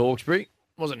first here at Hawkesbury,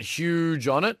 wasn't huge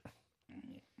on it.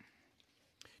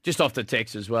 Just off the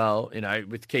text as well,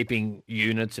 with keeping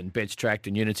units and bets tracked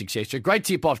and units, etc. Great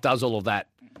Tip-Off does all of that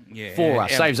for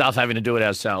us. Saves us having to do it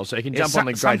ourselves. So you can jump on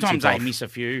the Great Tip-Off. Sometimes they miss a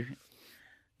few.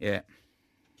 Yeah.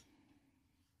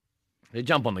 They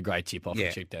jump on the Great Tip-Off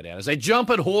and check that out. As they jump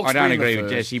at Hawkesbury, I don't agree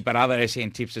with Jesse, but other SN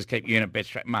tipsters keep unit bets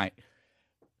tracked. Mate,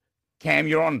 Cam,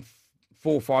 you're on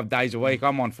 4 or 5 days a week.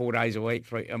 I'm on 4 days a week.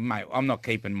 3. Mate, I'm not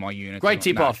keeping my units. Great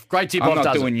Tip-Off. Great Tip-Off I'm not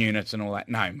does doing units and all that.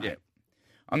 No, mate. Yeah.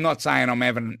 I'm not saying I'm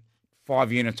having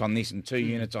 5 units on this and 2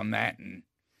 units on that. And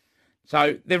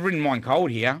so they've ridden mine cold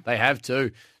here. They have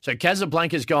too. So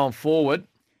Casablanca's going forward.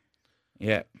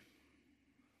 Yeah.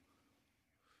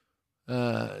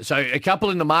 So a couple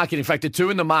in the market. In fact, the 2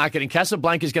 in the market. And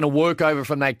Casablanca's going to work over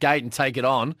from that gate and take it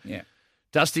on. Yeah.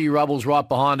 Dusty Rubble's right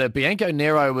behind her. Bianco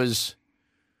Nero was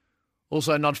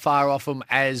also not far off them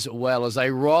as well as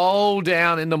they roll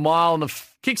down in the mile and the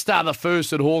kickstart the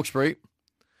first at Hawkesbury.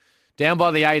 Down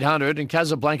by the 800, and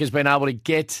Casablanca's been able to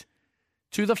get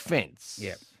to the fence.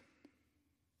 Yep.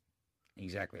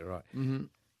 Exactly right. Mm-hmm.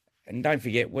 And don't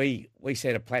forget, we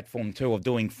set a platform too of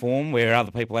doing form where other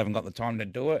people haven't got the time to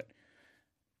do it.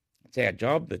 It's our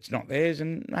job. It's not theirs.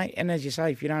 And mate, and as you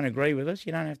say, if you don't agree with us,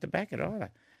 you don't have to back it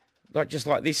either. Just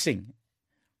like this thing.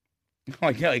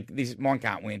 Like this, mine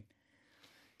can't win.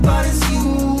 But it's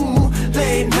you,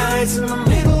 late nights in the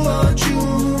middle of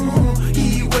June.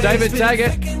 David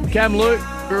Taggart, Cam Luke,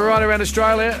 right around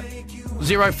Australia.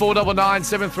 0499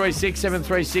 736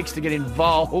 736 to get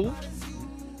involved.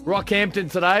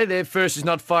 Rockhampton today, their first is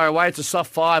not far away. It's a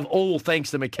soft 5, all thanks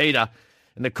to Makita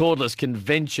and the Cordless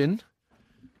Convention.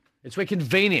 It's where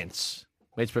convenience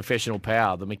meets professional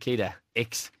power, the Makita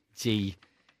XGT.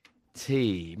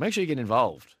 Make sure you get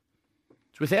involved.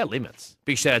 It's without limits.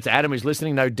 Big shout out to Adam who's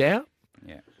listening, no doubt.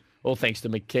 Yeah. All thanks to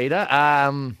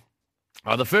Makita.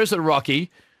 The first at Rocky,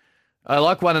 I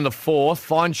like one in the 4th.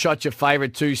 Fine Shot, your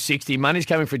favourite, 260. Money's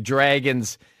coming for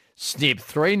Dragons Snip,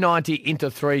 $3.90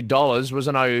 into $3.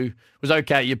 Was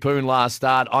okay at Yapoon last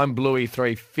start. I'm Bluey,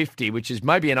 $3.50, which is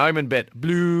maybe an omen bet.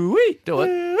 Bluey, do it.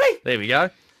 Bluey. There we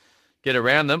go. Get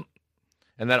around them.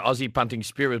 And that Aussie Punting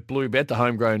Spirit Blue Bet, the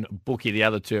homegrown bookie, the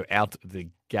other 2 out the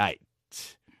gate.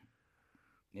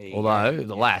 Although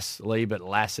the Lass at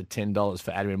 $10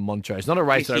 for Adrian Montrose. Not a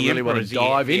race I really want to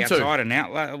dive into. Outside and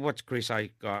out. What's Chris? I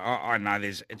know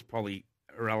it's probably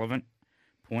irrelevant,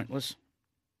 pointless.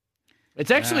 It's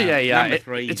actually number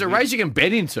 3. it's a race you can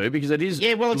bet into because it is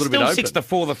Yeah, well, a it's little still bit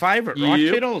open. 6-4 the favourite, right?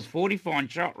 Yep. $2, 40 fine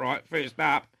shot, right, first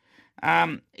up.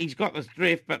 He's got the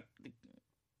drift, but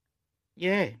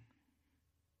yeah.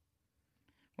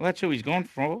 Well, that's who he's gone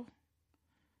for.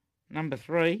 Number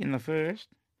 3 in the first.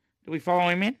 Do we follow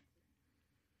him in?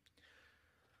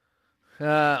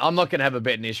 I'm not going to have a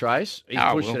bet in this race. He's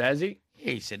pushed it, has he?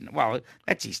 Yeah, he said, well,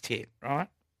 that's his tip, right?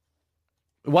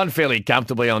 Won fairly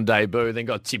comfortably on debut, then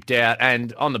got tipped out,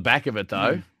 and on the back of it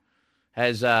though,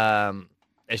 has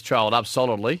trailed up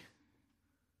solidly.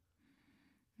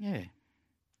 Yeah.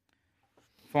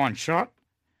 Fine shot.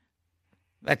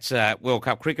 That's World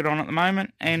Cup cricket on at the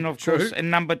moment, and of course,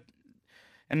 and number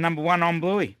 1 on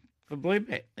Bluey for Blue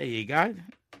Bet. There you go.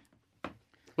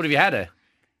 What have you had? A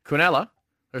Quinella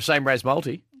or same race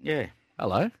multi? Yeah.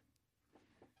 Hello.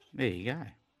 There you go.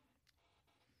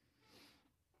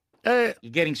 You're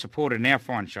getting supported now,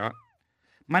 fine shot.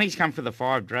 Money's come for the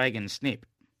 5 Dragon Snip.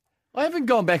 I haven't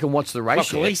gone back and watched the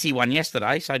race yet. Khaleesi won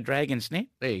yesterday, so Dragon Snip.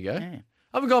 There you go. Yeah.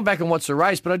 I haven't gone back and watched the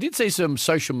race, but I did see some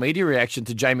social media reaction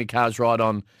to Jamie Carr's ride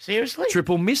on Seriously?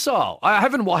 Triple Missile. I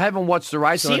haven't watched the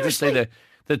race, and I just see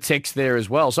the text there as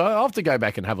well. So I'll have to go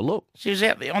back and have a look. She was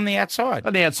out there on the outside.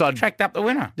 On the outside. Tracked up the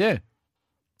winner. Yeah.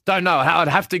 Don't know. I'd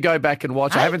have to go back and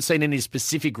watch. Hey. I haven't seen any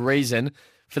specific reason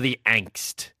for the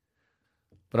angst.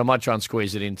 But I might try and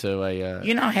squeeze it into a...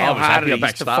 You know how hard it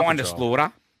is to find a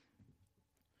slaughter?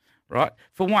 Right?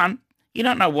 For one, you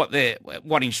don't know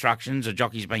what instructions a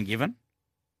jockey's been given.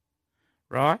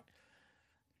 Right?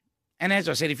 And as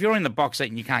I said, if you're in the box seat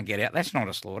and you can't get out, that's not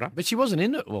a slaughter. But she wasn't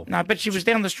in it. Well, no, but she was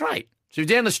down the straight. She was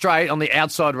down the straight on the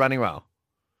outside running rail.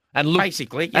 And looked,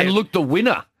 basically, yeah. And looked the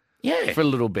winner for a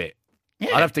little bit.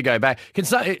 Yeah. I'd have to go back. Can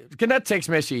that text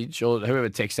message, or whoever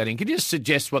texts that in, can you just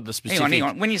suggest what the specific... Hang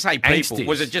on. When you say people, is?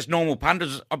 was it just normal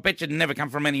punters? I bet you'd never come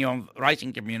from any of the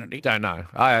racing community. Don't know.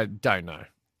 I don't know.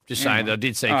 Just saying that I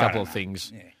did see a couple of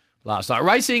things last night.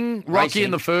 Racing, Rocky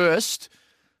in the first.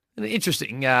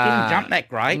 Interesting. Didn't jump that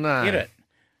great, no. did it?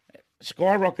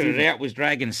 Skyrocketed out was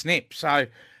Dragon Snip. So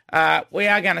we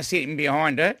are going to sit in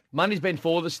behind it. Money's been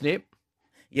for the Snip.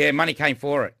 Yeah, money came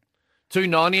for it.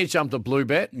 290, it jumped a Blue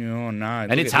Bet. Oh, no.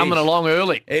 And it's humming along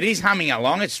early. It is humming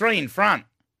along. It's 3 in front.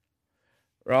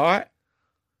 Right?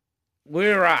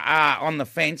 We're on the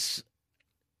fence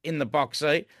in the box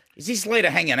seat. Is this leader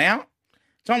hanging out?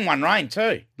 It's on one rein too.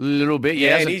 A little bit,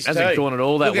 yeah. It is hasn't gone at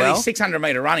all that Look well. Look at his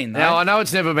 600-metre run in, though. Now, I know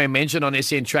it's never been mentioned on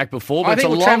SEN Track before, but I think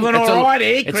we're travelling all right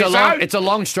here, Chris. It's a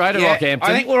long straight at Rockhampton.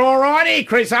 I think we're all right here,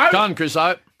 Chris O. Come on, Chris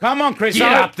O. Come on, Chris O.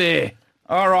 Get up there.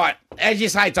 All right. As you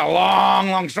say, it's a long,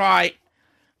 long straight.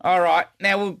 All right.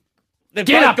 Now, they've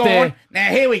Get both up gone. there. Now,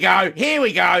 here we go. Here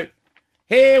we go.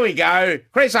 Here we go.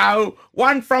 Chris O,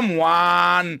 1 from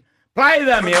 1. Play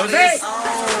the music.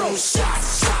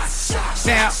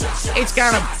 Now, it's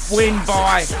going to win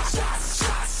by,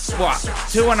 what,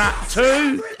 2.5,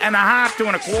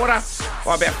 2.25,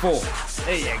 by about 4.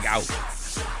 There you go.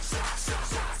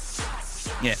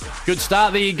 Yeah. Good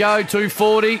start. There you go.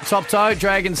 240. Top toe.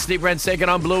 Dragon Snip ran second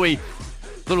on Bluey.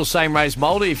 Little same race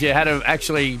multi if you had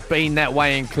actually been that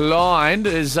way inclined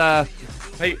as Tag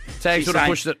sort of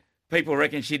pushed it. People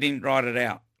reckon she didn't ride it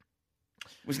out.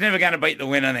 Was never going to beat the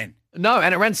winner then. No,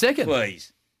 and it ran second.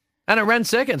 Please. And it ran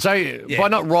second. So by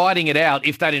not riding it out,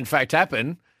 if that in fact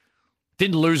happened,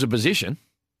 didn't lose a position.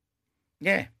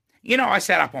 Yeah. You know, I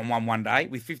sat up on one day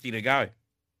with 50 to go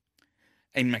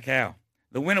in Macau.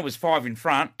 The winner was 5 in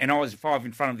front, and I was 5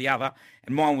 in front of the other,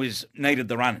 and mine needed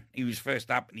the run. He was first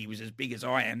up, and he was as big as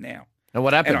I am now. And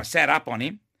what happened? And I sat up on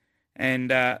him, and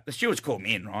the stewards called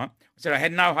me in, right? I said I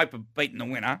had no hope of beating the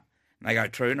winner, and they go,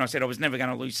 true, and I said I was never going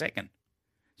to lose second.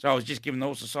 So I was just giving the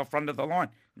horse a soft run to the line,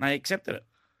 and they accepted it.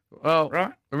 Well,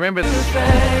 right? Remember this. Well,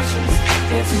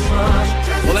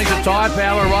 thanks to Tyre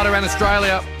Power right around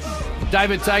Australia.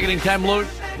 David Taggart and Cam Luke.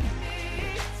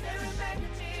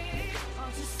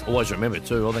 Always remember,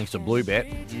 too, all thanks to Blue Bet.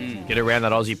 Get around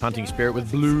that Aussie punting spirit with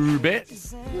Blue Bet,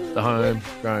 the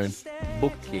homegrown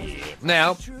bookie.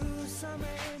 Now,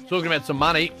 talking about some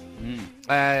money,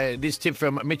 this tip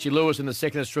from Mitchy Lewis in the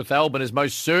second at Strathalbyn is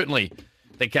most certainly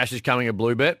the cash is coming at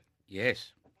Blue Bet.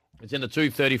 Yes. It's in the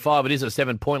 235. It is a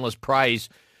 7 pointless praise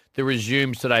that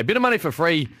resumes today. Bit of money for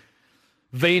free.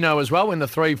 Vino as well in the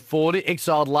 340.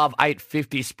 Exiled Love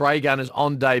 850. Spray Gunners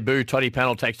on debut. Toddy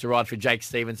Panel takes to ride for Jake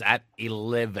Stevens at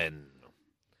 11.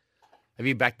 Have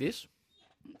you backed this?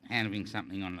 Having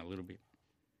something on a little bit.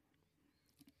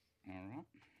 All right.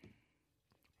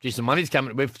 Gee, some money's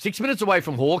coming. We're 6 minutes away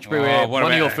from Hawkesbury where one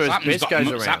of your first best goes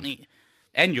around.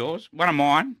 And yours. One of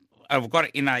mine. I've got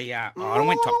it in a, I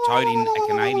went top toed in a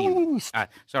Canadian,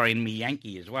 in my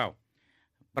Yankee as well.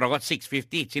 But I got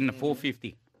 650. It's in the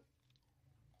 450.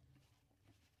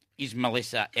 Is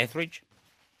Melissa Etheridge?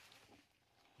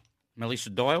 Melissa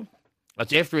Doyle?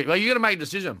 That's Etheridge. Well, you got to make a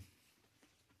decision.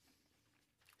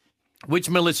 Which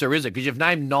Melissa is it? Because you've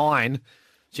named 9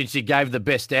 since you gave the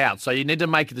best out. So you need to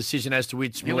make a decision as to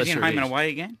which Who Melissa was in it Home is. and Away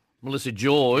again? Melissa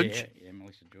George. Yeah,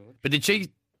 Melissa George.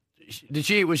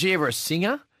 But was she ever a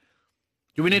singer?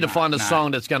 Do we need to find a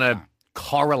song that's going to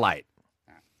correlate?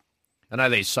 I know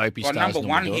these soapy Well, stars. number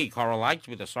one, do it. he correlates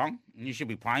with a song, and you should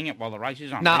be playing it while the race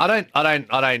is on. No, I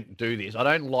don't do this. I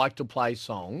don't like to play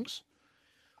songs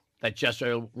that just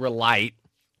relate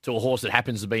to a horse that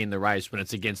happens to be in the race when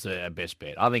it's against a best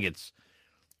bet. I think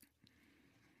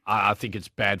it's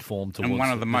bad form towards. And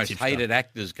one of the most tipster. hated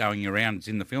actors going around is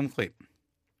in the film clip.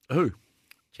 Who?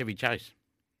 Chevy Chase.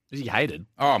 Is he hated?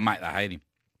 Oh, mate, they hate him.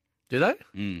 Do they?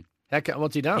 Mm.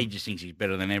 What's he done? He just thinks he's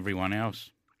better than everyone else.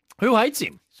 Who hates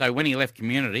him? So when he left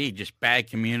Community, he just bagged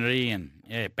Community and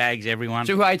bags everyone.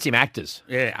 So who hates him? Actors.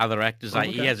 Yeah, other actors.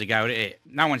 Okay. He has a go at it.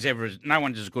 No one's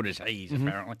as good as he is,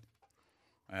 apparently.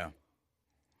 Well,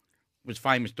 was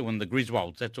famous doing the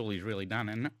Griswolds. That's all he's really done,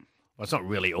 isn't it? Well, it's not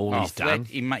really all he's Fleck, done.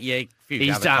 a few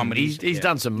He's other done. comedies. He's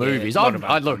done some movies. Yeah, a lot of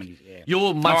other look, comedies, yeah.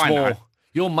 you're much I more. know.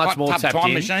 You're much Hot more Tub tapped Time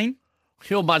in. Machine.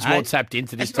 You're much more tapped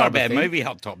into this It's not a type bad of thing. movie,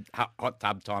 Hot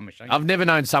Tub Time Machine. I've never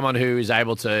known someone who is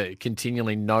able to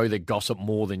continually know the gossip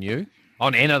more than you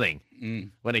on anything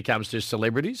when it comes to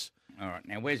celebrities. All right,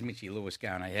 now where's Mitchy Lewis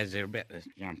going? As they're about to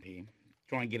jump here.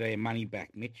 Try and get our money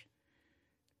back, Mitch.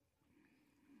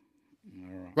 All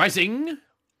right. Racing.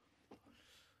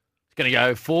 It's going to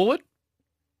go forward.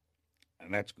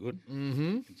 And that's good.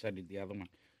 Mm-hmm. And so did the other one.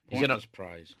 He's gonna- Pointless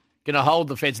praise. Going to hold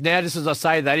the fence. Now, just as I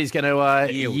say that, he's going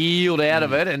to yield out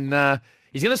of it. And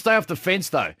he's going to stay off the fence,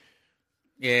 though.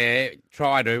 Yeah,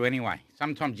 try to anyway.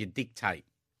 Sometimes you dictate.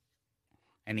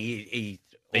 And he's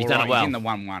done it well. He's in the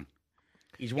 1-1.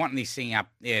 He's wanting this thing up,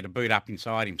 to boot up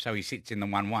inside him, so he sits in the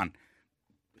 1-1.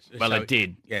 Well, it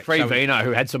did. Yeah, Free Vino,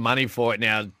 who had some money for it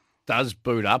now, does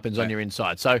boot up and's on your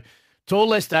inside. So, tall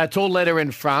letter in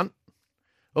front.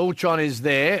 Ultron is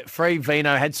there. Free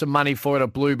Vino had some money for it. A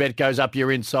blue bet goes up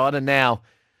your inside, and now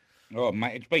Oh,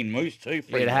 mate, it's been moose too.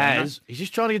 Free it Vino. has. He's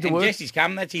just trying to get to And work. Jesse's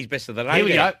come. That's his best of the day. Here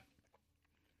we go.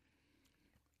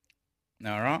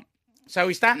 All right. So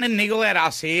he's starting to niggle at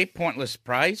us here. Pointless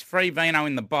praise. Free Vino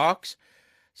in the box.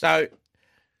 So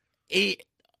he's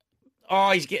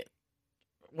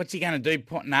what's he going to do?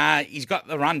 Nah, he's got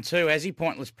the run too, has he?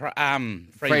 Pointless Free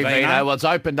Free Vino. Well, it's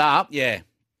opened up. Yeah.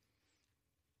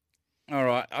 All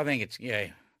right. I think it's,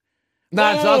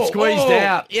 No, it's not squeezed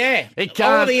out. Yeah. It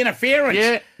can't. Oh, the interference.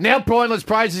 Yeah. Now Pointless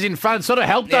Praise is in front. Sort of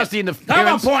helped us, the interference. Come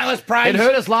on, Pointless praise. It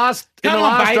hurt us in Come the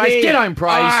on, last baby. race. Get home,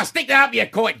 Praise. Ah, stick that up your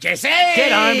court, Jesse.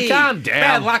 Get home. Calm down.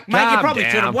 Bad luck, mate. Calm You probably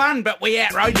down. should have won, but we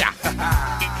outrode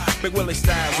you. Big Willie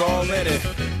style's all in it.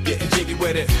 Getting jiggy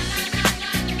with it.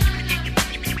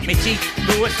 Mitchy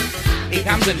Lewis, he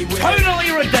comes and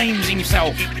totally redeems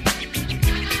himself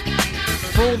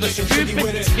for all the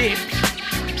stupid tips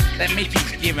that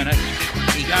Mitchy's given us.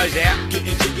 He goes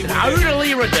out,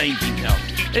 totally redeems himself.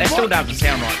 That still doesn't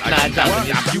sound right. No, it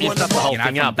doesn't. You You've got the whole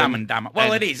thing from up. Dumb and Dumber.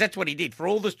 Well, it is. That's what he did. For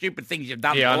all the stupid things you've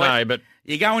done, Yeah, boy, I know, but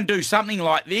you go and do something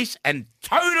like this and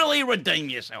totally redeem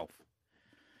yourself.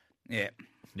 Yeah.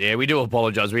 yeah, we do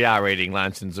apologise. We are eating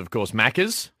Lanston's, of course,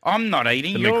 Macca's. I'm not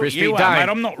eating. The You McCrispy are, don't. mate.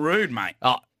 I'm not rude, mate.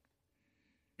 Oh,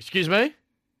 excuse me?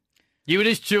 You were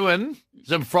just chewing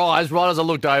some fries right as I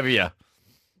looked over you.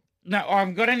 No, I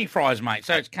haven't got any fries, mate,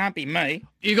 so it can't be me.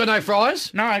 You got no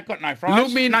fries? No, I've got no fries.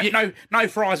 Look me in- no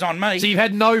fries on me. So you've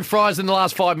had no fries in the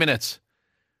last 5 minutes?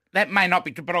 That may not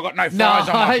be true, but I've got no fries No, on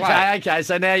my plate. okay.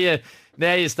 So now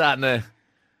you're starting to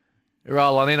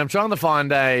roll on in. I'm trying to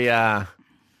find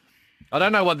I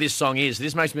don't know what this song is.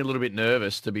 This makes me a little bit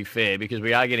nervous, to be fair, because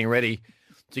we are getting ready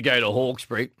to go to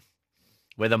Hawkesbury,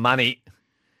 where the money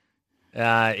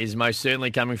is most certainly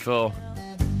coming for.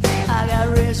 I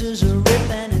got razors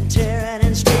ripping and tearing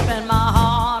and stripping my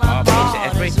heart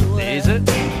apart. Is it?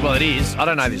 Well, it is. I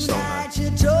don't know this song, though. You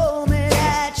told me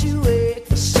that you wait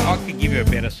for I could give you a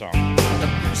better song.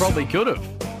 Probably could have.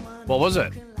 What was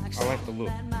it? I'll have to look.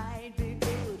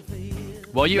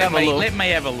 Well, you have a look. Let me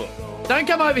have a look. Don't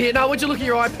come over here. No, I want you to look at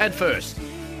your iPad first.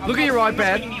 Look at your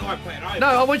iPad. No,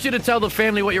 I want you to tell the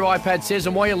family what your iPad says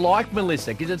and why you like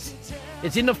Melissa, because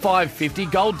it's in the 550.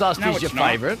 Gold Dust No, is your it's not.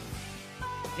 favourite.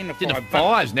 In the It's in the five.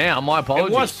 fives now. My It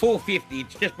apologies. was 450.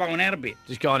 It's just blowing out a bit.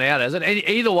 Just gone out, hasn't it?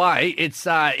 Either way, it's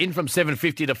in from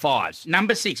 750 to fives.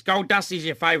 Number 6, Gold Dust is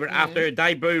your favourite after her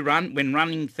debut run when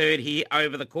running third here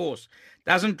over the course.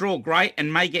 Doesn't draw great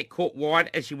and may get caught wide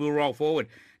as she will roll forward.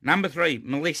 Number 3,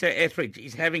 Melissa Etheridge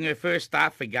is having her first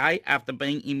start for Gay after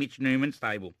being in Mitch Newman's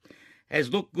stable.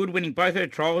 Has looked good winning both her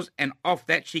trials, and off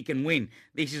that she can win.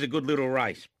 This is a good little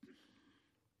race.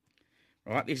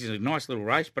 Right, this is a nice little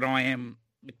race, but I am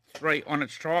with 3 on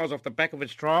its trials, off the back of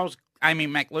its trials. Amy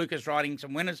McLucas riding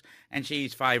some winners, and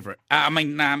she's favourite.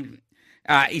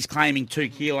 He's claiming 2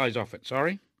 kilos off it,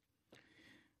 sorry.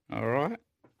 All right.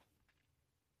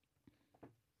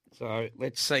 So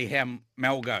let's see how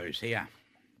Mel goes here.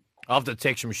 I have the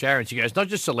text from Sharon. She goes, not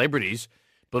just celebrities,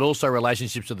 but also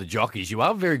relationships with the jockeys. You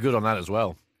are very good on that as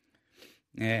well.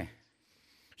 Yeah.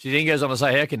 She then goes on to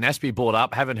say, how can Nas be brought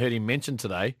up? Haven't heard him mentioned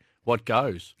today. What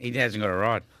goes? He hasn't got a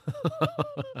ride.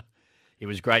 He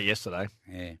was great yesterday.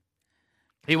 Yeah.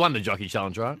 He won the jockey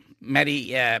challenge, right?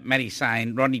 Maddie's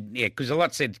saying, Rodney, yeah, because a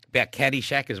lot said about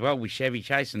Caddyshack as well with Chevy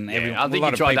Chase. And I think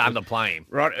he tried to underplay him.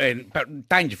 Right, but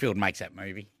Dangerfield makes that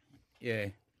movie. Yeah.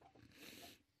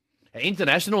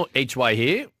 International each way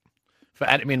here for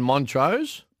Adam in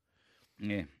Montrose.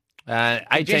 Yeah.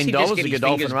 $18 a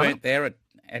Godolphin runner. There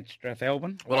at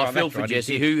Strathalbyn. Well, I feel for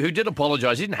Jesse, who did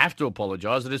apologise. He didn't have to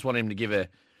apologise. I just want him to give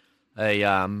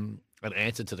an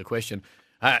answer to the question.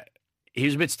 He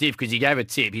was a bit stiff because he gave a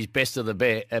tip. He's best of the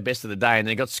day, and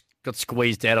then got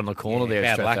squeezed out on the corner there.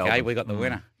 Bad luck, eh? We got the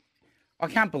winner. I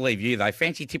can't believe you though.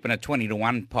 Fancy tipping a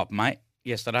 20-1 pop, mate,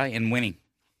 yesterday and winning.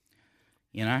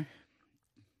 You know,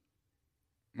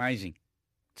 amazing.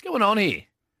 What's going on here?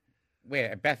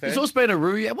 Where at Bathurst? There's also been a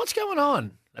Roo. What's going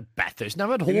on at Bathurst?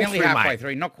 No, at Hawkesbury, nearly halfway mate.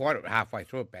 through. Not quite halfway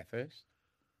through at Bathurst.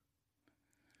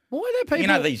 Why are there people? You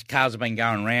know, these cars have been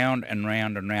going round and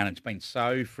round and round. It's been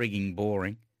so frigging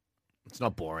boring. It's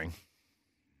not boring.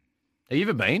 Have you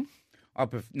ever been?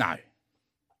 No.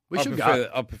 We should go.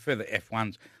 I prefer the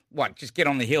F1s. What, just get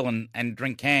on the hill and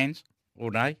drink cans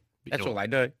all day? That's all they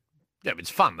do. Yeah, but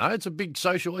it's fun, though. It's a big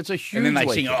social, it's a huge And then they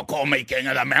weekend. sing, call me king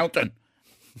of the mountain.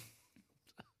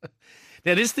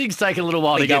 Now, this thing's taking a little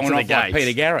while to get to the gates. Like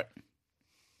Peter Garrett.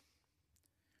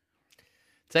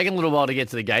 Taking a little while to get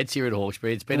to the gates here at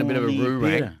Hawkesbury. It's been a bit of a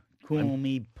roo-rang. Call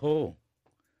me Paul.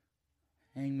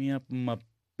 Hang me up on my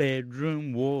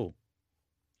bedroom wall.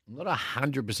 I'm not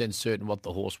 100% certain what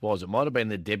the horse was. It might have been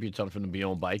the debutant from the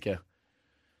Bjorn Baker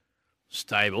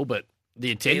stable, but the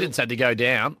attendants had to go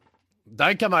down.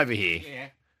 Don't come over here. Yeah.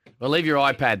 Well, leave your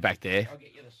iPad back there. I'll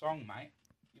get you the song, mate.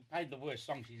 You played the worst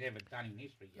song she's ever done in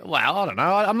history. Well, I don't know.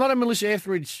 I'm not a Melissa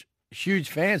Etheridge huge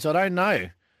fan, so I don't know.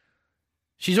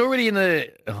 She's already in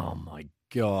the... Oh, my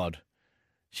God.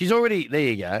 She's already... There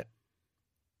you go.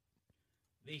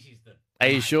 This is the... Are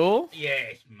you sure?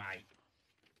 Yes, mate.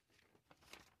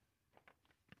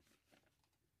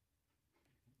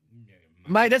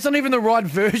 Mate, that's not even the right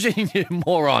version, you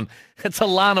moron. It's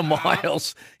Alana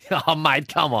Miles. Oh, mate,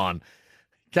 come on.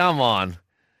 Come on.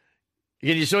 Are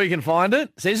you sure you can find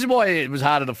it? See, this is why it was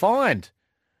harder to find.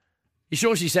 You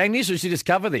sure she sang this or did she just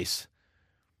cover this?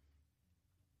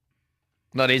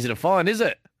 Not easy to find, is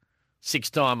it?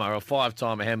 6-timer or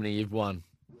 5-timer, how many you've won?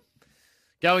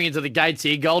 Going into the gates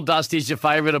here, Gold Dust is your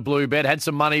favourite at Bluebet. Had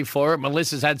some money for it.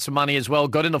 Melissa's had some money as well.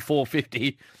 Got into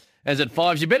 450 as at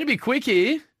 5s. You better be quick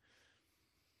here.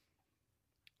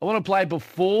 I want to play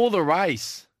before the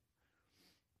race.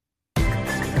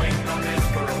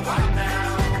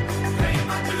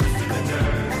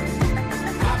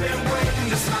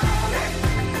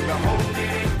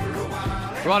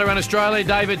 Right around Australia,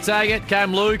 David Taggart,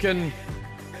 Cam Luke, and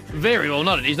very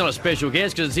well, he's not a special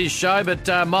guest because it's his show, but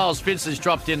Miles Fitz has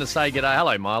dropped in to say g'day.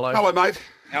 Hello, Milo. Hello, mate.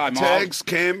 Hello, Miles. Tags,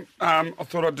 Cam. I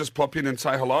thought I'd just pop in and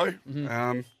say hello.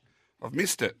 I've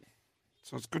missed it.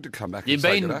 So it's good to come back and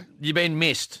say g'day. You've been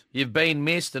missed. You've been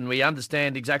missed, and we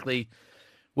understand exactly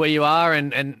where you are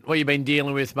and what you've been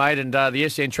dealing with, mate. And the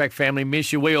SN Track family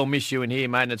miss you. We all miss you in here,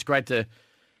 mate, and it's great to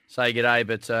say g'day.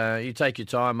 But you take your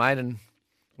time, mate, and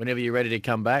whenever you're ready to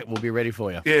come back, we'll be ready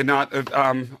for you. Yeah, no,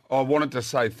 I wanted to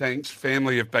say thanks.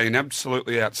 Family have been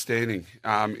absolutely outstanding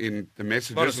in the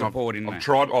messages. A lot of support in I've there.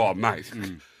 tried, mate,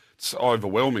 it's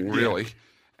overwhelming, really.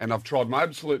 And I've tried my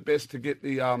absolute best to get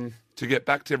to get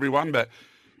back to everyone, but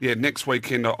yeah, next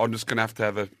weekend I'm just going to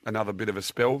have another bit of a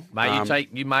spell, mate.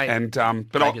 You may,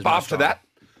 but after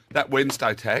that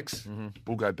Wednesday Tags,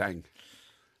 we'll go bang.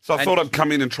 So I thought I'd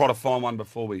come in and try to find one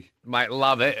before we. Mate,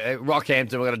 love it.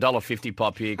 Rockhampton, we've got $1.50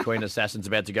 pop here. Queen Assassin's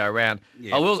about to go around.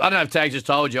 Yeah. I don't know if Tags has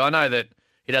told you. I know that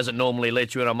he doesn't normally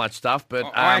let you in on much stuff, but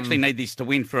I actually need this to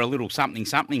win for a little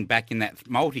something back in that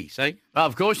multi. See? Oh,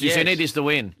 of course, you need this to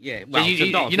win. Yeah, well,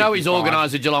 you know he's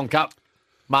organised the Geelong Cup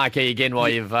marquee again while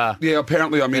you've. Yeah,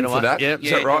 apparently I'm in for that. Yep. Is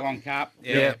that right? Geelong Cup.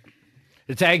 Yeah.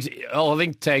 The Tags. I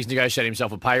think Tags negotiated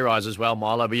himself a pay rise as well,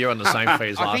 Milo. But you're on the same fee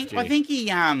as last year. I think he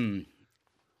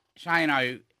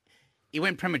Shano he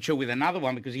went premature with another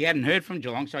one because he hadn't heard from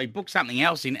Geelong, so he booked something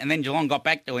else in, and then Geelong got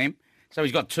back to him, so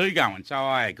he's got 2 going. So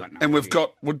I got no. And we've idea.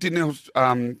 got. Well, didn't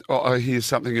I hear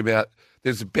something about?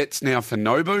 There's bets now for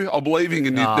Nobu. I'm believing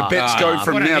in the bets go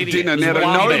from What an now idiot. dinner It was now to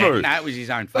one bet. Nobu. No, it was his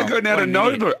own They fault. go now What to an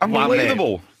idiot. Nobu.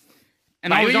 Unbelievable. And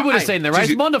Mate, I was you on- would have hey, seen the race.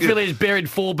 geez, Montefiore buried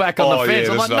full back on Oh, the fence.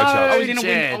 yeah, I'm like, there's no, no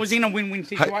chance. I was in a win-win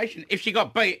situation. If she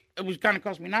got beat, it was going to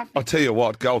cost me nothing. I'll tell you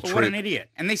what, gold But what an trip. idiot.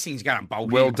 And this thing's going to bolt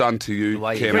Well in. done to you,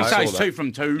 way he Cam. I saw Crisso's that. 2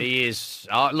 from 2. He is.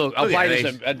 Look, I'll Look play at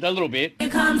this these. a little bit. Here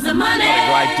comes the money.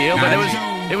 Not a great deal, but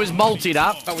No. it was multied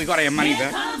up. But we got our money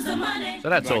back. Comes the money. So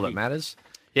that's all that matters.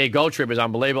 Yeah, Gold Trip is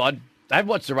unbelievable. I've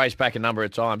watched the race back a number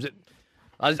of times.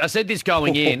 I said this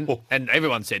going in, and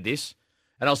everyone said this,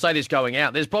 and I'll say this going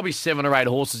out. There's probably 7 or 8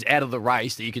 horses out of the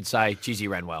race that you could say, geez, he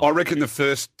ran well. I reckon the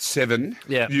first 7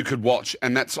 Yeah. you could watch,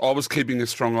 and I was keeping a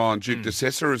strong eye on Duke de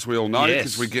Sessa, as we all know, Yes.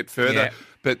 because we get further. Yeah.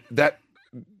 But that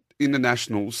in the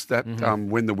Nationals, that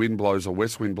when the wind blows or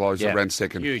west wind blows, Yeah. it ran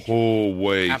second. Huge. Oh,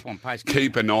 we Up on pace.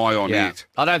 keep an eye on it.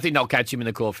 I don't think they'll catch him in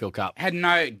the Caulfield Cup. Had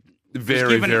no...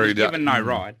 Very, very given no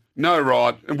ride. No,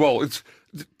 right. Well, it's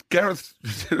Gareth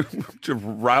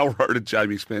railroaded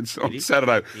Jamie Spence on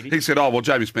Saturday. He said, "Oh, well,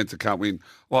 Jamie Spencer can't win."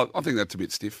 Well, I think that's a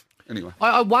bit stiff. Anyway,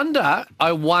 I wonder.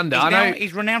 I know.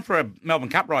 He's renowned for a Melbourne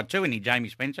Cup ride too, isn't he, Jamie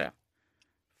Spencer?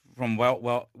 From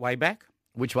well way back?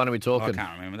 Which one are we talking? I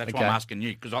can't remember. That's why Okay. I'm asking you,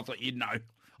 because I thought you'd know.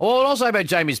 Well, also about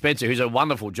Jamie Spencer, who's a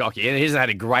wonderful jockey. And he hasn't had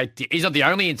a great... He's not the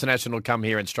only international to come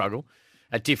here and struggle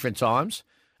at different times.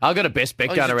 I've got a best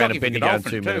bet Oh, going he's a around jockey at for Bendigo in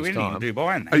Godolphin 2 too, minutes' isn't he, in time.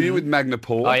 Dubai and that. are you with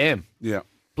Magna-Paul? I am. Yeah.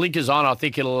 Blinkers on. I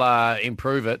think it'll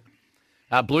improve it.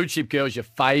 Blue Chip Girl's your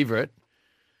favourite.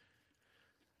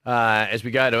 As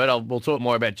we go to it, we'll talk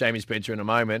more about Jamie Spencer in a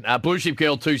moment. Blue Chip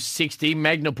Girl $2.60,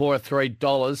 Magnapora $3,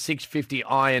 $6.50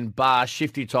 Iron Bar,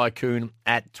 Shifty Tycoon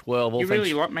at 12. You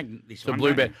really like this the one, blue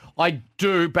don't bet. you? I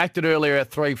do. Backed it earlier at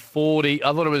 340.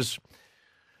 I thought it was.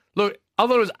 Look, I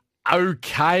thought it was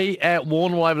okay at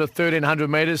Warrnambool over the 1,300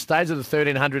 metres. Stays at the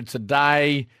 1,300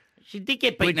 today. She did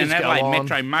get beaten in Blinkers go Adelaide on.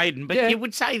 Metro Maiden, but Yeah. you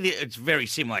would say that it's very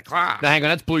similar class. No, hang on.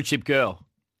 That's Blue Chip Girl.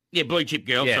 Yeah, Blue Chip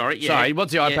Girl, Yeah. sorry. Yeah. Sorry,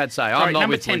 what's the iPad say? I'm Sorry, not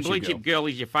number with 10, Blue Chip Chip Girl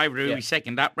is your favourite, who Yeah. was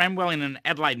second up. Ran well in an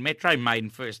Adelaide Metro Maiden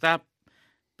first up,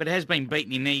 but has been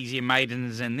beaten in easier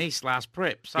maidens than this last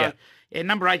prep. So, Yeah. yeah,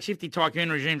 number 8, Shifty Tycoon,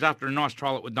 resumes after a nice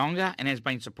trial at Wodonga and has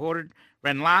been supported.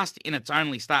 Ran last in its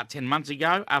only start 10 months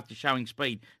ago after showing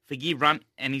speed. Forgive run,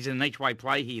 and he's an each-way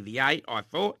play here, the 8, I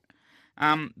thought.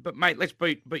 But, mate, let's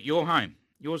beat your home.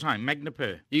 Yours home,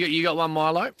 Magnapur. You got one,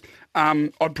 Milo?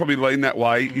 I'd probably lean that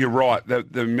way. You're right.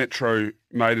 The Metro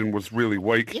Maiden was really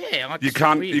weak. Yeah, you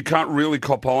can't really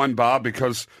cop Iron Bar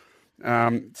because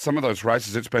some of those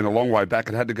races, it's been a long way back.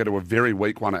 It had to go to a very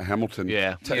weak one at Hamilton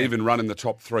to even run in the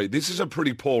top 3. This is a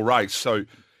pretty poor race, so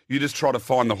you just try to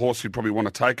find the horse you'd probably want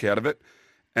to take out of it.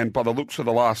 And by the looks of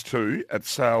the last 2 at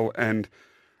Sale and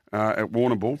at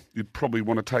Warrnambool, you'd probably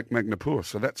want to take Magnapur.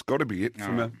 So that's got to be it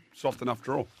from a soft enough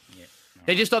draw.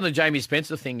 Yeah, just on the Jamie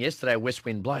Spencer thing yesterday, West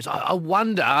Wind Blows. I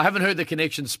wonder, I haven't heard the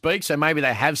connection speak, so maybe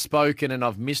they have spoken and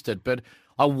I've missed it, but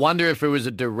I wonder if it was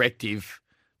a directive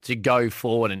to go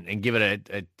forward and give it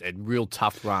a real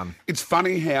tough run. It's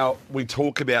funny how we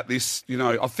talk about this. You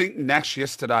know, I think Nash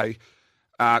yesterday,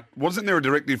 wasn't there a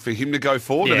directive for him to go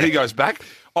forward and he goes back?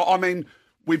 I mean,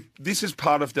 this is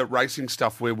part of the racing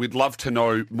stuff where we'd love to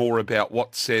know more about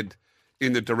what's said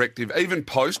in the directive, even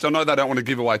post. I know they don't want to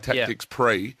give away tactics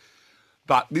pre,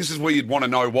 but this is where you'd want to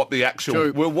know what the actual...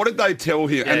 True. Well, what did they tell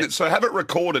here? Yeah. And so have it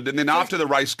recorded, and then after the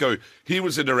race go, here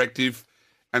was the directive,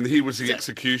 and here was the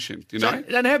execution, you know?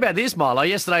 And how about this, Milo?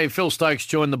 Yesterday, Phil Stokes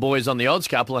joined the boys on the Odds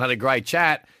Couple and had a great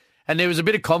chat, and there was a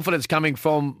bit of confidence coming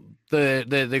from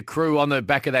the crew on the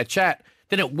back of that chat.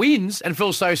 Then it wins, and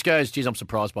Phil Stokes goes, geez, I'm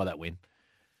surprised by that win.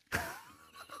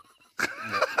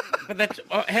 But that's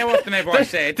how often have I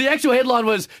said... The actual headline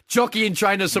was, jockey and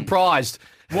trainer surprised.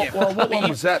 What one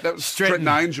was that? That was Stretton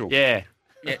Angel. Yeah.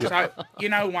 Yeah, so, you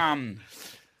know, how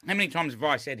many times have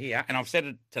I said here, and I've said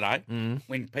it today,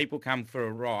 when people come for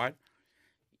a ride,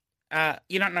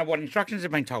 you don't know what instructions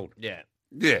have been told. Yeah.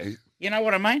 Yeah. You know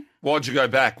what I mean? Why'd you go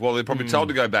back? Well, they're probably told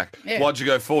to go back. Yeah. Why'd you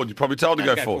go forward? You're probably told to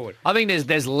go forward. I think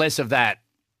there's less of that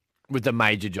with the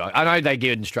major jockey. I know they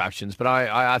give instructions, but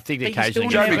I think But you occasionally...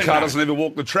 still Jamie never Carr know. doesn't even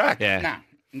walk the track. Yeah. No,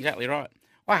 exactly right.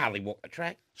 I hardly walk the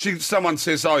track. Someone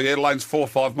says, oh, yeah, lanes 4 or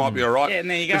 5 might be all right. Yeah, and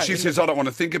there you But go. she says, I don't want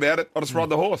to think about it. I'll just ride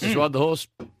the horse. Just ride the horse.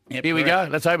 Yep, Here we correct.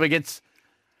 go. Let's hope it gets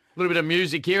a little bit of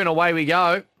music here, and away we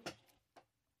go.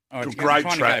 Oh, it's Great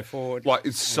trying track. to go forward. Like,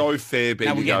 it's so fair, No, we're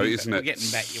Bendigo, getting- isn't We're it?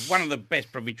 getting back. One of the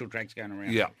best provincial tracks going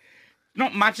around. Yeah.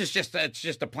 Not much. It's just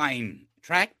a plain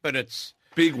track, but it's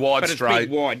Big, wide, but it's straight. big,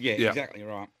 wide. Yeah, Yeah. exactly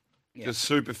right. Yeah. Just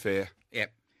super fair.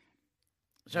 Yep.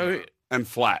 So And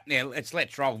flat. now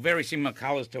let's roll. Very similar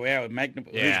colours to our Magnum.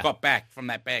 Yeah. Who's got back from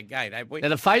that bad gate? Have we? Now,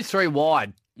 the phase 3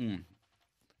 wide.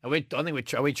 Are we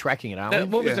tracking it, aren't we?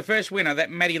 What was the first winner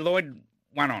that Matty Lloyd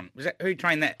won on? Was that who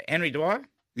trained that? Henry Dwyer?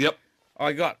 Yep.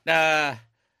 I got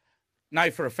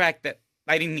know for a fact that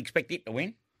they didn't expect it to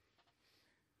win.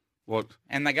 What?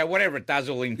 And they go, whatever it does,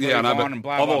 will improve Yeah, I know, but and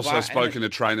blah, I've blah, also blah. spoken to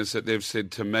trainers that they've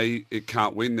said to me it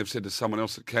can't win. They've said to someone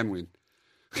else it can win.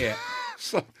 Yeah.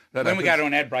 So that When we go happens. to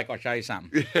an ad break, I'll show you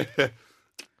something.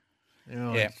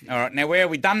 Oh, Yeah. All right. Now, where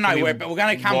we done nowhere, but we're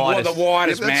going to come widest. the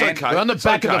widest, Yeah, that's man. okay. We're on the It's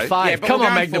back of okay. the five. Yeah, but Come we're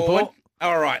on, going forward. Magnaport.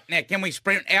 All right. Now, can we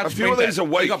sprint out? A few of these a We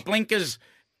week. got blinkers.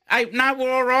 Hey, no, we're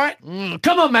all right.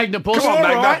 Come on, Magnaport. We're all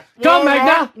right. We're Come, all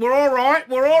Magna. right. We're all right.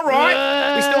 We're all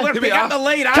right. We still got to Here we pick up are. the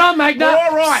leader. Come, Magna. We're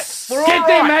all right. We're all Get right.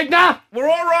 there, Magna. We're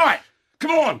all right.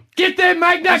 Come on. Get there,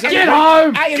 Magna. Is that Get right?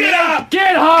 home. Hey, Get up.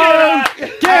 Get home.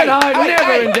 Get home. Hey, Never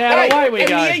hey, in doubt. hey, Away we and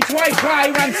go. the each way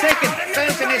play runs second.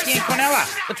 Thurston, Essie and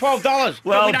Quinella. The $12. But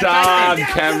Well we don't done, take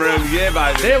them. Cameron. Yeah,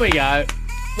 baby. There we go.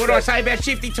 What do I say about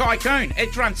Shifty Tycoon?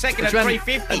 It's run second It's at run-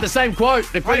 $3.50. at the same quote.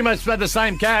 They pretty much had the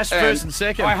same cash, first and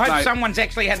second. I hope Mate. someone's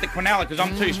actually had the Quinella because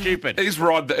I'm too stupid. He's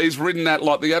ridden that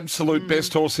like the absolute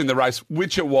best horse in the race,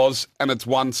 which it was, and it's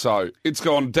won so. It's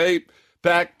gone deep,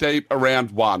 back deep,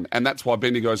 around one, and that's why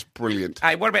Benny goes brilliant.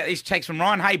 Hey, what about this text from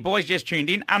Ryan? Hey, boys, just tuned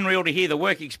in. Unreal to hear the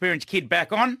work experience kid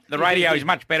back on. The radio is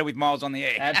much better with Miles on the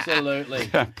air. Absolutely.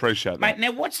 Appreciate that. Mate,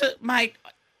 now what's it, mate?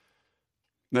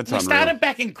 That's We unreal. started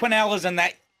back in Quinellas and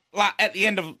that at the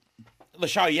end of the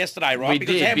show yesterday, right? We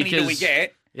because did, how many do we because-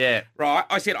 get? Yeah. Right,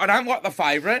 I said I don't like the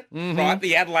favourite, right?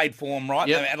 The Adelaide form, right?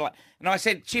 Yep. The Adelaide, and I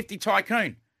said Shifty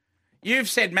Tycoon. You've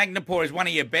said Magnaport is one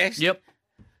of your best. Yep.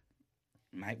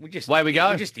 Mate, we just Way we go.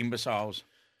 We're just imbeciles.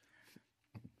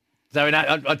 So I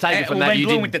take it from We've that been you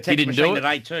gluing with didn't, the you text didn't machine do it.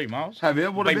 today too, Miles. Have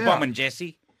you? What been about? bombing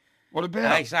Jesse. What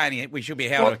about? They saying we should be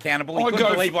held Well, accountable. He I couldn't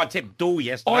go- believe I tipped Duel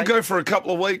yesterday. I go for a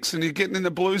couple of weeks and you're getting in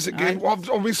the blues again. Well,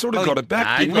 we sort of got it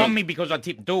back, He didn't won we? me because I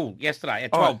tipped Duel yesterday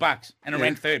at Oh, $12 and I yeah.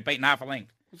 ran third, beating half a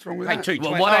length. What's wrong with Paid that? $2.20.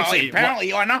 Well, what actually-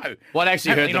 apparently, I know. What actually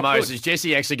hurt Apparently the not most good. is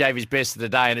Jesse actually gave his best of the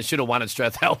day and it should have won at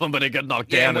Strathalbyn, but it got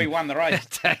knocked Yeah, down. and we and won the race.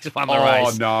 Tags won the Oh,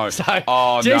 race. no. So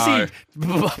Oh, Jesse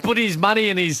put his money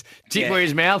in his tip Yeah. where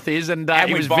his mouth is, and And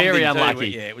he we was bombed very him too. unlucky.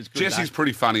 Yeah, it was good. Jesse's though.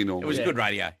 pretty funny It normally. was good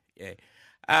radio. Yeah.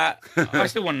 I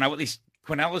still want to know what this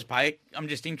Quinellas pay. I'm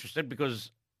just interested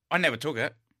because I never took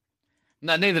it.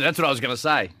 No, neither. That's what I was going to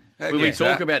say. Heck We yeah.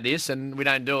 talk about this and we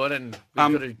don't do it, and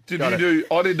we've gotta- Did gotta- you do?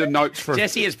 I did the notes for.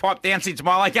 Jesse has piped down since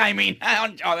Milo came in. Oh,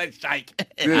 that's Jake.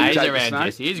 Yeah. Nah, he's Jake the around Snake?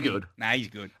 Jesse. He's good. Nah, he's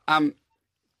good.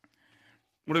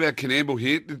 What about Canamble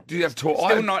here? Do you have talk?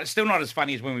 Still not as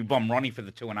funny as when we bombed Ronnie for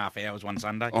the 2.5 hours one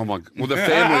Sunday. Oh my! Well, the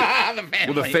family. The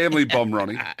family. Well, the family bomb,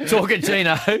 Ronnie.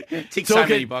 Talkatino. Tick so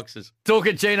many boxes.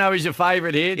 Talkatino is your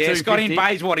favourite here. Yeah, Scotty and 250.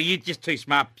 Bayswater, you're just too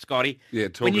smart, Scotty. Yeah,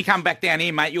 When you Talkatino. come back down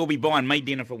here, mate, you'll be buying me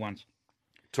dinner for once.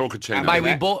 Talkatino.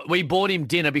 Mate, that. we bought him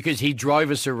dinner because he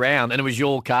drove us around, and it was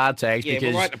your car tags Yeah,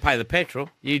 because but I had to pay the petrol.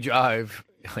 you drove.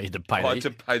 He had to pay. I had to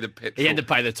pay the petrol. He had to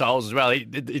pay the tolls as well. He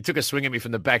took a swing at me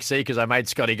from the back seat because I made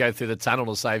Scotty go through the tunnel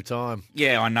to save time.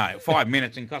 Yeah, I know. 5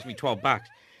 minutes and cost me $12.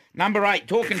 Number 8,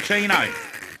 Talking Chino.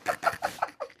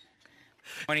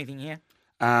 Anything here?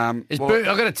 I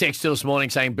got a text this morning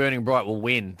saying Burning Bright will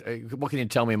win. What can you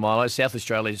tell me, Milo? South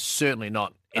Australia is certainly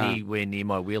not anywhere near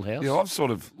my wheelhouse.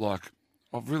 Yeah,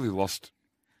 I've really lost.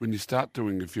 When you start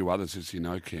doing a few others, as you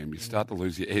know, Cam, you start to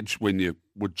lose your edge when you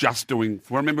were just doing.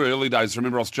 I remember early days.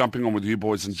 Remember I was jumping on with you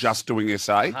boys and just doing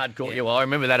SA. Hardcore. Yeah, well, I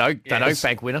remember that Oak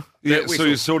Bank winner. Yeah, Bert so Whistle.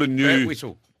 you sort of knew. Bert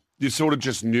Whistle. You sort of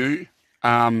just knew.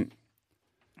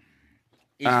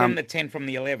 He's from the 10 from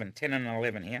the 11. 10 and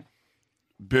 11 here.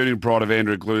 Burning Bright of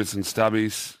Andrew Glewis and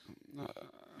Stubbies.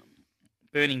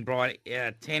 Burning Bright,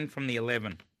 10 from the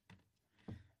 11.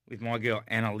 With my girl,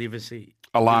 Anna Livesey.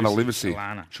 Alana Livesey.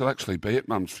 Alana. She'll actually be at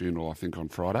Mum's funeral, I think, on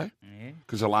Friday. Yeah.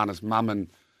 Because Alana's mum and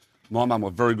my mum were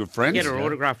very good friends. Get her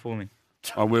autograph for me.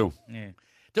 I will. Yeah.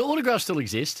 Do autographs still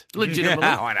exist? Legitimately?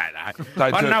 I don't know. They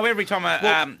I do. don't know every time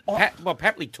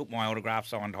Papley took my autograph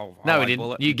signed whole. No, he highway didn't.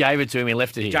 bullet. You gave it to him. He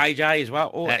left it here. JJ as well.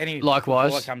 Or any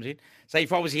likewise. footballer comes in. So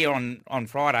if I was here on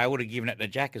Friday, I would have given it to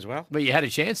Jack as well. But you had a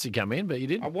chance to come in, but you I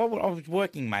didn't. was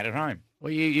working, mate, at home.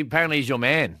 Well, you apparently he's your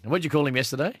man. What did you call him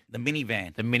yesterday? The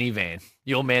minivan. The minivan.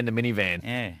 Your man, the minivan.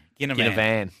 Yeah. Get Get a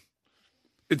van.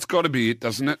 It's got to be it,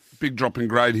 doesn't it? Big drop in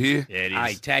grade here. Yeah, it is.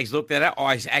 Hey, Tags looked at it.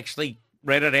 I actually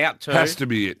read it out too. Has to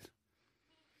be it.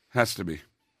 Has to be. It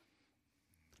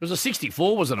was a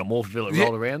 64, wasn't it? A Morpheville that Yeah,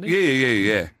 rolled around yeah, there?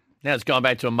 yeah. Now it's gone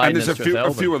back to a And maiden. there's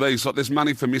a few of these. Like there's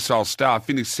money for Missile Star.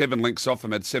 Finished 7 links off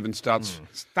him, had 7 starts.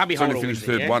 Stubby It's only Holder finished wins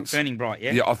it, third yeah? once. Burning Bright,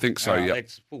 yeah? Yeah, I think so, All right, yeah.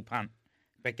 That's full punt.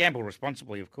 But gamble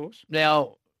responsibly, of course.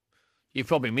 Now, you've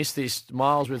probably missed this,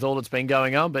 Miles, with all that's been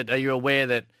going on, but are you aware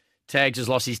that Tags has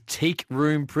lost his teak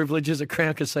room privileges at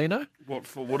Crown Casino?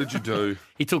 What did you do?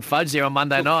 He took fudge there on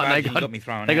Monday night,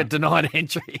 and they got denied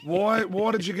entry. Why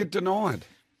did you get denied?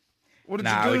 What did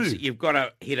you do? You've got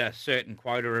to hit a certain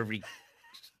quota every 6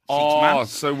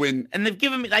 months. So when... And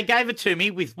they gave it to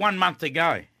me with 1 month to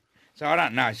go. So I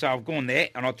don't know. So I've gone there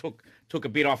and I took a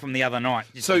bit off them the other night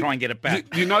just to try and get it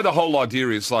back. You know the whole idea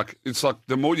is it's like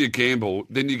the more you gamble,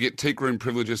 then you get teak room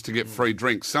privileges to get free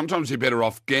drinks. Sometimes you're better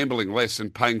off gambling less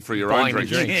and paying for your own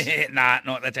drinks. Nah,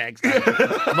 not the tax.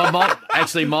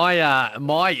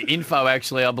 my info, I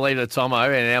believe that Tomo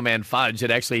and our man Fudge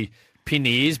had actually pinned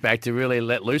the ears back to really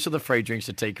let loose of the free drinks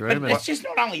at Teak Room. But it's just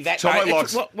not only that.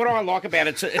 What I like about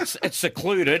it, it's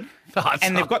secluded,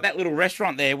 and they've got that little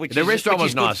restaurant there, which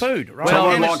is nice food. Right?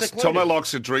 Tomo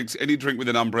likes the drinks, any drink with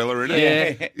an umbrella in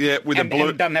it. Yeah, with a blue.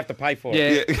 And doesn't have to pay for it.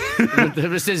 Yeah.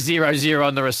 It says 0-0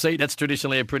 on the receipt. That's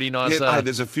traditionally a pretty nice.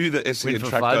 There's a few that SC and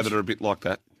Trackside that are a bit like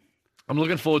that. I'm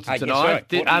looking forward to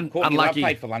tonight. Unlucky. I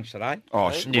paid for lunch today. Oh,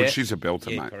 she's a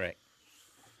belter, mate. Correct.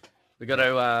 We've got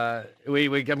to. I'm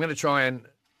going to try and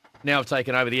now I've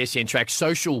taken over the SEN Track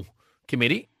Social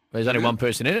Committee. There's only one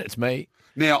person in it. It's me.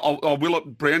 Now,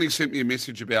 Brownie sent me a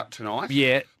message about tonight.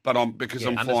 Yeah, but I'm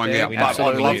flying out. But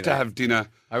I'd love to have dinner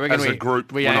as a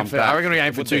group when I'm back. I reckon we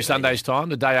aim for 2 Sundays' time,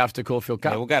 the day after Caulfield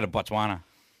Cup. Yeah, we'll go to Botswana.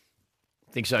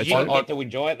 Think so too. You get to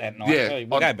enjoy it that night. Yeah, too.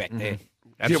 We'll go back there.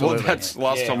 Absolutely. Yeah, well, that's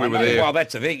last time we were there. Well,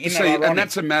 that's the thing. And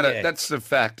that's a matter. Yeah. That's the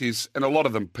fact is, and a lot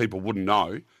of them people wouldn't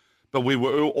know, but we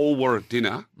were at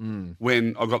dinner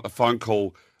when I got the phone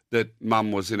call that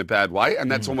Mum was in a bad way,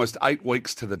 and that's almost 8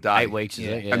 weeks to the day. 8 weeks, is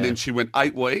it? Yeah. And then she went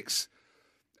 8 weeks,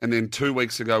 and then 2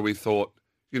 weeks ago we thought,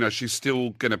 she's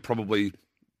still going to probably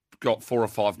got 4 or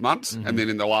 5 months, and then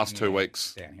in the last 2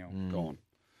 weeks, gone.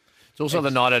 It's also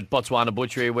the night at Botswana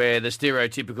Butchery where the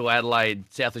stereotypical Adelaide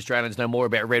South Australians know more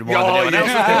about red wine than anyone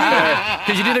else.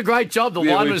 Because you did a great job. The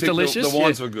wine was delicious. The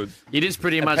wines were good. It is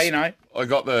pretty much. Pinot. I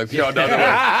got the. Yeah, I know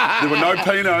there were no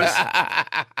Pinots.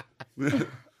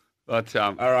 But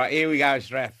all right, here we go,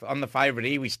 Strath. On the favourite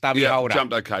here, we Stubby Holder.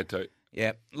 Jumped okay too.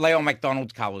 Yeah, Leon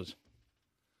McDonald's colours.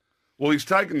 Well, he's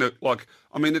taken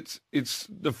it's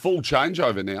the full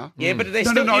changeover now. Yeah, but they're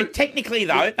still technically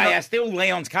though they are still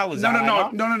Leon's colours. No.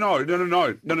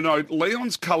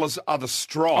 Leon's colours are the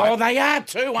stripe. Oh, they are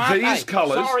too, aren't they? These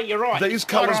colours. Sorry, you're right. These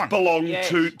colours belong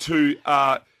to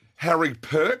Harry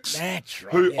Perks, that's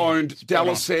right, who owned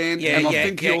Dallasan, and I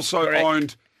think he also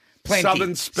owned.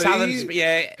 Southern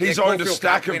Speed. He's owned a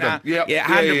stack of them. Yeah,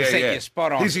 100%. You're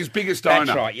spot on. He's his biggest owner.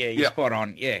 That's right. Yeah, you're spot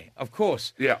on. Yeah, of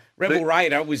course. Yeah, Rebel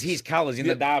Raider was his colours in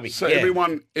the derby. So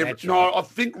I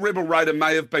think Rebel Raider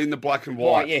may have been the black and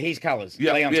white. Right, yeah, his colours.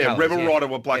 Yeah, Leon's colours, Rebel Raider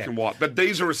were black and white, but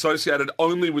these are associated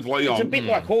only with Leon. It's a bit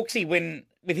like Hawksy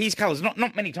with his colours.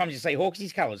 Not many times you say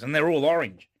Hawksy's colours, and they're all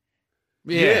orange.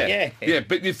 Yeah.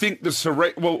 But you think the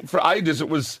Cerise? Well, for ages it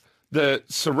was the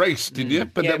Cerise, didn't you?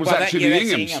 But that was actually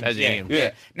the Inghams.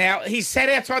 Yeah. Now, he's sat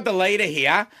outside the leader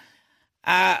here.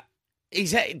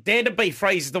 He's Dare to Be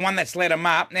Free is the one that's let him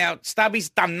up. Now, Stubby's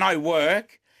done no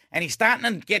work, and he's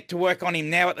starting to get to work on him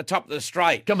now at the top of the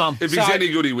straight. Come on. If he's any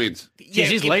good, he wins. Yeah,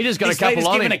 his leader's got a couple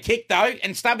on him. He's giving a kick, though,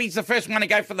 and Stubby's the first one to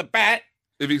go for the bat.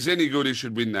 If he's any good, he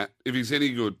should win that. If he's any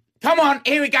good. Come on,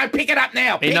 here we go. Pick it up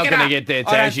now. He's not going to get there,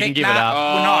 Taz. You can give it up.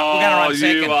 We're not. We're going to run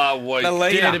second. You are weak. The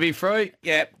leader. Dare to Be Free.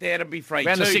 Yeah, Dare to Be Free.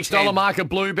 Around the $6 mark at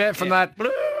Blue Bet from that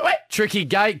tricky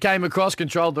gate. Came across,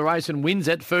 controlled the race and wins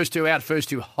it. First 2 out, first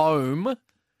 2 home.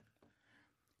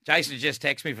 Jason just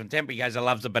texted me from Tempe. He goes, I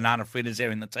love the banana fritters there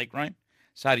in the teak room.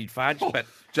 So did Fudge. But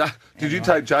did you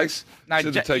take Jace to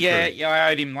the teak room? Yeah,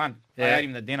 I owed him one. Yeah. I owed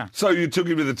him the dinner. So you took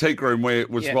him to the teak room where it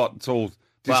was it's all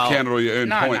discounted or you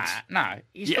earned points? No.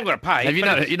 You still got to pay. Have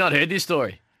you not heard this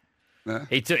story? No.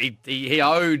 He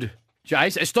owed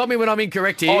Jace. Stop me when I'm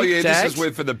incorrect here. Oh, yeah, Tags. this is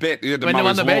where for the bet. You had when they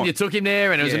won the bet, you took him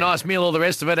there and it was a nice meal, all the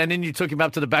rest of it, and then you took him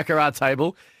up to the baccarat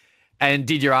table and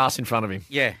did your ass in front of him.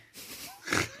 Yeah.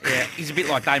 Yeah, he's a bit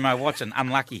like Damo Watson,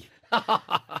 unlucky.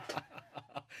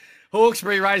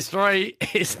 Hawkesbury Race 3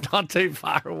 is not too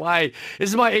far away. This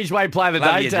is my each way play of the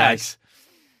day, Tags.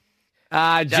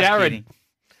 Jared. Kidding.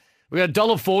 We got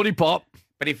 $1.40 pop.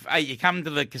 But if you come to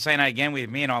the casino again with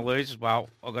me and I lose, well,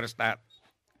 I've got to start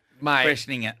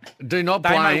questioning it. Do not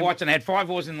blame. Damo Watson had 5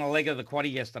 balls in the leg of the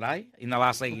quaddie yesterday, in the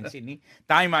last league in Sydney.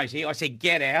 Damo's here. I said,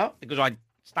 get out, because I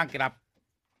stunk it up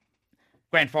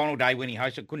grand final day when he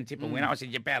hosted. Couldn't tip a winner. I said,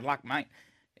 you're bad luck, mate.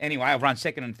 Anyway, I've run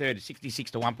second and third.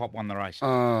 66-1 pop won the race.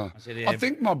 I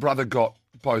think my brother got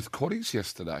both quaddies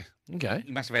yesterday. Okay.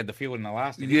 He must have had the field in the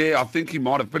last. Yeah, I think he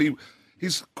might have. But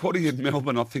His quaddy in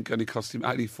Melbourne, I think, only cost him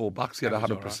 $84. He had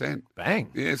 100%. Bang.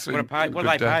 Yeah, so What do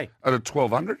they pay? At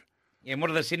 $1,200. Yeah, and what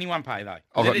did the Sydney one pay, though?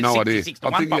 I've got no idea. 66 to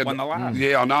 1 pop on the last.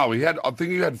 Yeah, I know. I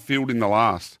think he had field in the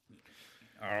last.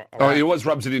 All right. He always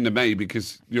rubs it into me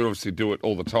because you obviously do it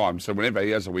all the time. So whenever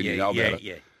he has a win, you know about it.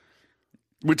 Yeah.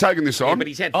 We're taking this Yeah, on. but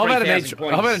he's had I've had an 3,000 each-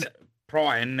 points I've had an-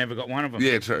 prior and never got one of them.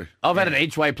 Yeah, true. I've had an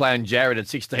each-way play on Jared at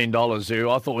 $16, who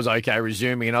I thought was okay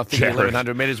resuming, and I think Jared.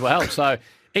 1,100 metres will help. So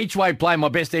each-way play, my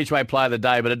best each-way play of the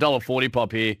day, but $1.40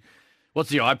 pop here.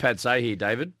 What's the iPad say here,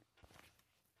 David?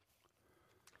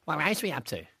 What race are we up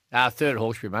to? Third at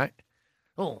Hawkesbury, mate.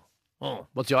 Oh.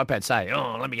 What's the iPad say?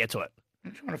 Oh, let me get to it.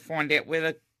 I'm trying to find out where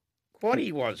the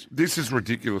quaddy was. This is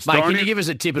ridiculous. Mate, can you give us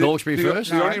a tip at Hawkesbury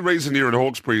first? The only reason here at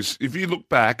Hawkesbury is if you look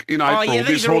back in April, yeah, this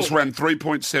these are horse all- ran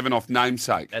 3.7 off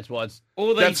namesake. That's why it's... All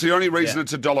these, That's the only reason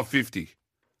it's $1.50.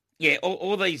 yeah,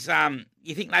 all these,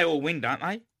 you think they all win, don't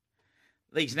they?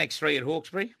 These next three at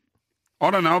Hawkesbury?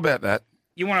 I don't know about that.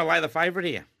 You want to lay the favourite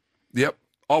here? Yep,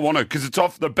 I want to because it's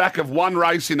off the back of one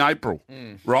race in April,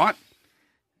 right?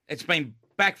 It's been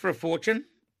back for a fortune.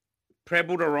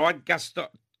 Preble to ride.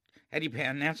 How do you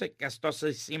pronounce it?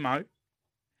 Gustosissimo.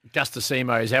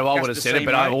 Gustosimo is how I would have said it,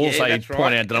 but I also that's point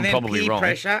right. out that And I'm then probably Peer wrong.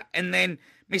 Pressure, and then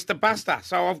Mr. Buster.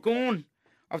 So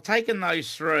I've taken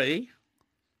those three.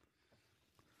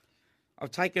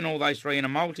 I've taken all those three in a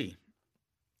multi.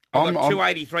 I've got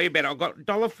 $2.83 about it. I've got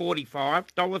 $1.45,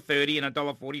 $1.30 and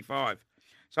 $1.45.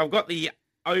 So I've got the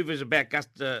overs about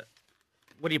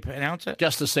what do you pronounce it?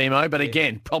 Gustosimo, but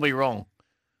again, probably wrong.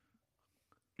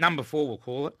 Number 4, we'll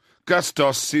call it.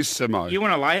 Gustosissimo. You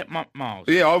want to lay it, Miles?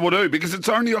 Yeah, I will do because it's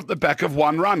only off the back of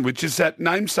one run, which is that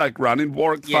namesake run in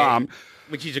Warwick Farm.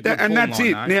 Which is a good And form that's line,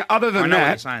 it. though. Now, other than I know what that,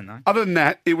 you're saying, though. other than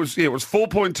that, it was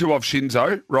 4.2 off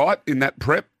Shinzo, right, in that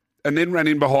prep, and then ran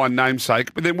in behind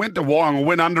namesake, but then went to Wyong and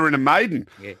went under in a maiden.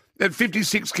 Yeah. At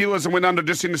 56 kilos and went under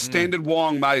just in a standard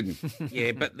Wyong maiden.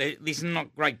 Yeah, but this is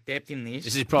not great depth in this.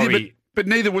 This is Yeah, probably... but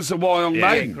neither was the Wyong yeah,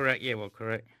 maiden. correct. Yeah, well,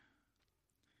 correct.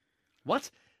 What?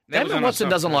 That was David on a Watson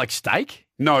soft doesn't track. like steak?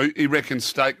 No, he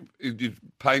reckons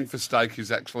paying for steak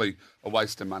is actually a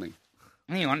waste of money.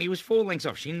 Hang on, he was 4 lengths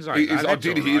off Shinzo. I That's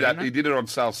did all hear right, that. isn't He it? did it on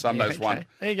Sale Sundays Okay, one.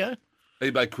 there you go.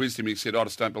 eBay quizzed him. He said, I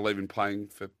just don't believe in paying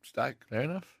for steak. Fair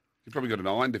enough. You've probably got an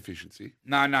iron deficiency.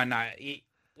 No.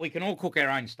 We can all cook our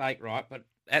own steak, right? But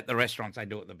at the restaurants, they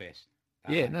do it the best.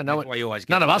 Yeah, That's why you always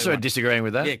get none of what us they are want. disagreeing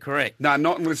with that. Yeah, correct. No,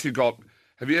 not unless you've got...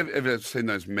 Have you ever seen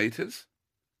those meters?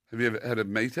 Have you ever had a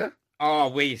meter? Oh,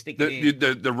 where you stick it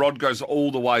in. The rod goes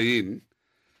all the way in,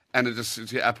 and it just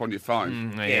it's your app on your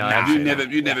phone. Yeah, You no,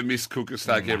 never miss cook a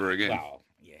steak ever again. Well,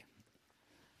 yeah.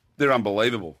 They're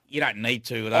unbelievable. You don't need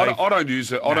to, I though. don't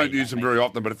use it. I don't you use them don't very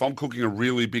often. But if I'm cooking a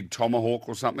really big tomahawk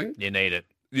or something, You need it.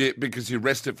 yeah, because you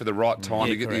rest it for the right time,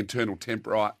 yeah, you get the correct. internal temp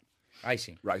right.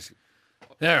 Racing. Racing.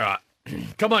 All right.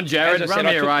 Come on, Jared. As I Run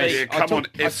said, me a race. Yeah, come on,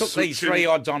 I took these Suit 3 you.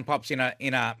 odds on pops in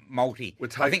a multi.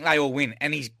 I think they all win.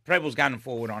 And his Preble's going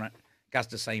forward on it.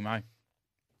 Gustosimo.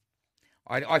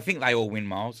 I think they all win,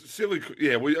 Miles. Silly.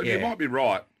 Yeah, well, you Yeah. might be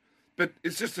right. But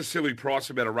it's just a silly price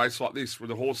about a race like this with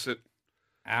a horse that...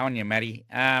 On you, Matty.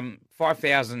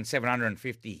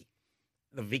 5,750.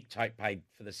 The Vic Tote paid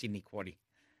for the Sydney quaddie.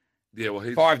 Yeah, well,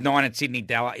 he's... 5.9 at Sydney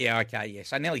Dalla. Yeah, okay, yeah.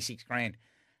 So nearly $6,000.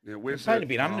 Yeah, where's paid that? a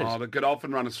bit unders. Oh, the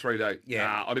Godolphin runners 3D. Yeah.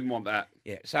 Nah, I didn't want that.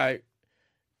 Yeah, so,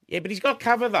 yeah, but he's got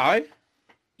cover, though.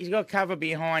 He's got cover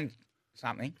behind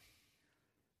something.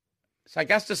 So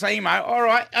Gustosimo, all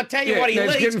right, I'll tell you Yeah, what, he now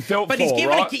he's leads. getting felt but he's for,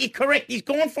 given right? it, correct, he's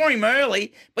gone for him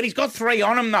early, but he's got 3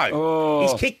 on him, though.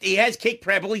 Oh. He has kicked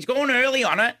Preble, he's gone early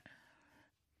on it.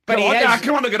 But Come he on, has...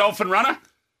 come on, the Godolphin runner.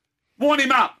 Wind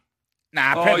him up.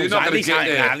 Nah, Oh, Preble's you're not home. gonna This get home.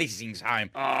 there. Nah, this thing's home.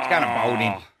 It's going to bolt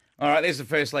in. All right, there's the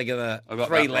first leg of I the got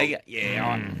 3-legger. that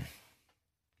Yeah,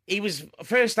 he was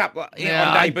first up on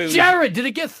Yeah, debut. Jared, did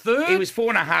it get third? He was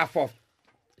 4.5 off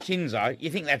Shinzo.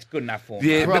 You think that's good enough for him?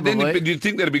 Yeah, but then Probably. but you'd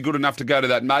think that'd be good enough to go to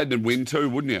that maiden and win too,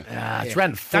 wouldn't you? It's ran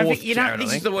Don't fourth, think, you know, Jared, I this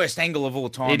think. is the worst angle of all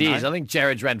time. It is. though. I think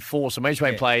Jared's ran 4, so each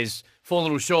way plays falling a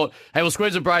little short. Hey, we'll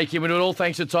squeeze a break here. We do it all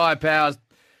thanks to Tyre Power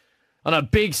on a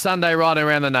big Sunday ride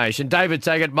around the nation. David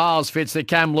Taggart, Miles Fitz, the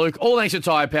Cam Luke, all thanks to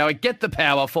Tyre Power. Get the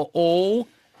power for all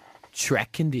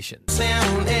track conditions.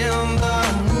 Sound in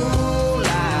the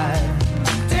moonlight,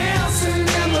 dancing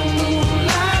in the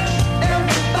moonlight.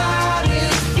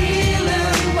 Everybody's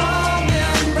feeling warm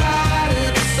and bright.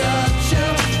 It's such a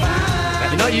fine.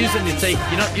 You're not using your T.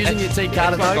 You're not using your T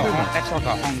card at the moment. That's like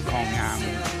a Hong Kong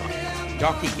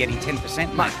jockey getting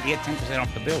 10%. Mate, you get 10%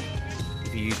 off the bill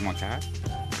if you use my card.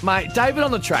 Mate, David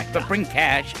on the track. But bring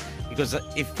cash, because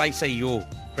if they see your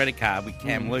credit card with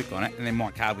Cam Luke on it and then my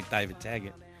card with David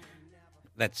Taggart,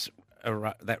 that's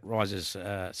that rises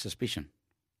suspicion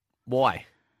Why?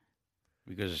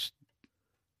 because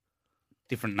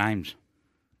different names.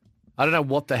 I don't know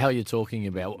what the hell you're talking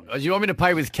about. Do you want me to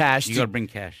pay with cash? You got to bring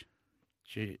cash.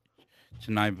 It's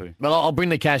a no-boo. Well, I'll bring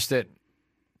the cash that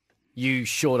you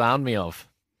short-armed me of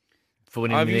for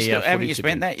winning Haven't you footy spent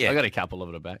tipping. that yet? I got a couple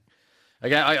of it back.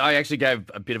 Okay, I actually gave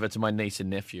a bit of it to my niece and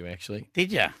nephew, actually.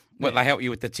 Did you? Well, they help you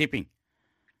with the tipping.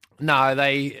 No,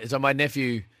 so my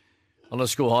nephew, on the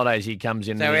school holidays, he comes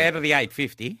in. So out of the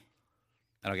 $8.50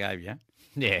 that I gave you.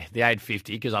 Yeah, the $8.50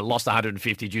 because I lost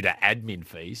 $150 due to admin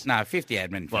fees. No, 50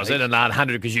 admin fees. Well, I said another $100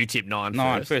 because you tipped $9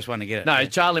 first. First one to get it. No, yeah.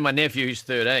 Charlie, my nephew, who's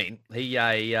 13. He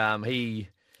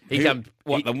comes.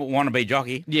 What, the wannabe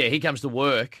jockey? Yeah, he comes to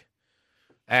work,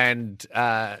 and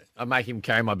I make him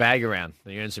carry my bag around.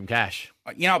 And he earns some cash.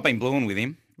 You know, I've been blueing with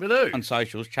him With who? on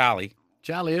socials. Charlie,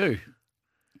 who?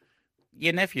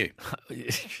 your nephew.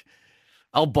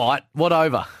 I'll bite. What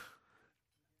over?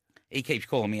 He keeps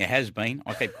calling me a has-been.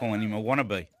 I keep calling him a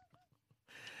wannabe.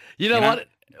 You know what?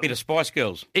 Bit of Spice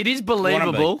Girls. It is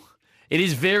believable. It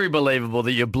is very believable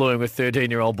that you're blueing with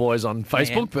 13-year-old boys on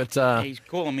Facebook, but he's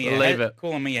calling me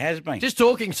calling me a has-been. Just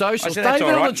talking socials. I said,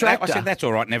 David on the I tractor. said, that's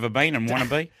all right, never been and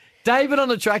wannabe. David on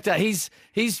the tractor. His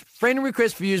friend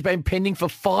request for you has been pending for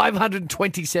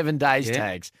 527 days,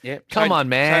 Tags. Yeah. Come on,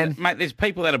 man. So, mate, there's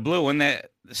people that are blue and they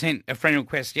sent a friend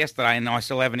request yesterday and I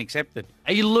still haven't accepted.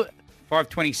 Are you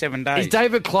 527 days. Is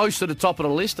David close to the top of the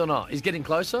list or not? He's getting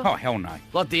closer? Oh, hell no.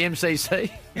 Like the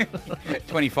MCC?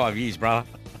 25 years, brother.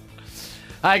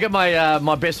 I got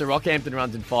my best of Rockhampton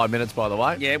runs in 5 minutes, by the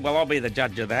way. Yeah, well, I'll be the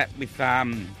judge of that with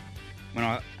when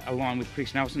I align with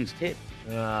Chris Nelson's tip.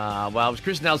 Well, it was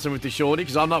Chris Nelson with the shorty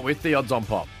because I'm not with the odds on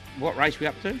pop. What race we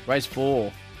up to? Race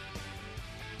 4.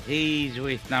 He's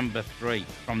with number 3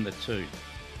 from the 2.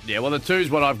 Yeah, well, the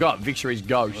 2's what I've got. Victory's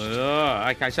Ghost. Oh,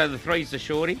 okay, so the 3's the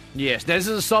shorty. Yes, now this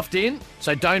is a soft in,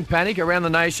 so don't panic around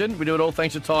the nation. We do it all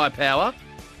thanks to Tyre Power.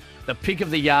 The pick of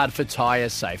the yard for tyre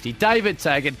safety. David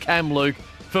Taggart, Cam Luke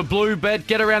for Bluebet.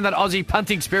 Get around that Aussie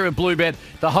punting spirit, Bluebet.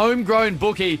 The homegrown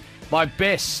bookie, my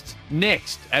best,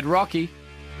 next at Rocky.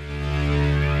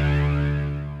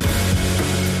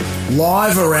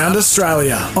 Live around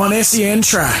Australia on SEN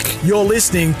Track. You're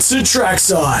listening to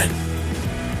Trackside.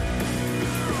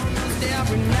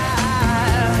 Every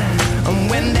night, and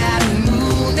when that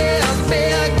moon is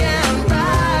big and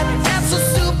bright, it's a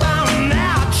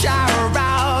supernatural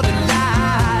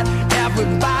light.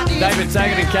 Everybody. David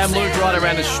Taggart and Cam Luke right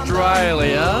around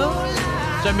Australia.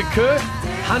 So McCurt,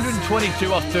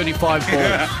 122 off 35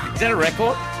 balls. Is that a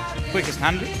record? Quickest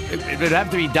 100? It'd have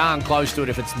to be darn close to it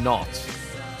if it's not.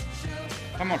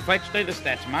 Come on, Fletch, do the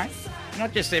stats, mate. You're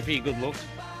not just there for your good looks.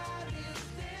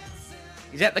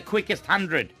 Is that the quickest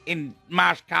 100 in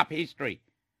Marsh Cup history?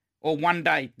 Or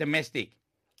one-day domestic?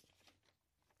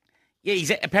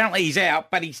 Yeah, apparently he's out,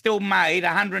 but he still made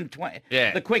 120.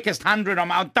 Yeah. The quickest 100.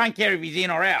 I don't care if he's in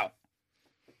or out.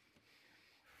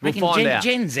 We'll find out.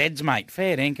 Gen Z's, mate,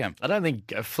 fair income. I don't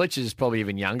think Fletcher's probably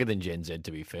even younger than Gen Z,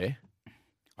 to be fair.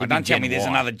 Don't tell me there's Y.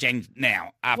 another Gen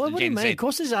now after What do you Gen mean? Z. Of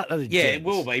course there's other Gens. Yeah, it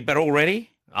will be, but already?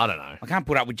 I don't know. I can't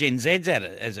put up with Gen Z's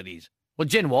as it is. Well,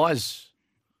 Gen Y's...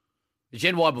 Is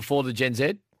Gen Y before the Gen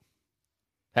Z?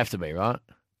 Have to be, right?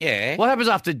 Yeah. What happens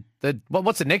after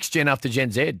what's the next gen after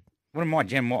Gen Z? What am I,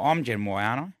 Gen Y? I'm Gen Y,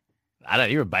 aren't I? I don't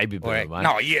know. You're a baby boomer, mate.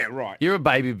 No, yeah, right. You're a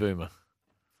baby boomer.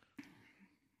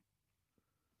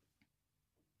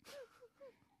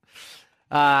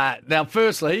 Now,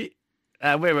 firstly,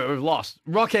 we've lost.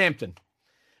 Rockhampton.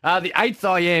 The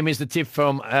 8th IM is the tip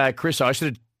from Chris. I should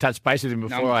have touched base with him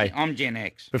before I'm Gen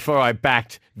X. Before I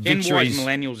backed Gen Y's Victory's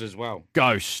millennials as well.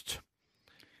 Ghost,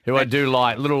 who I do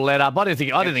like. Little let up. I don't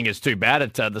think it's too bad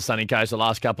at the Sunny Coast the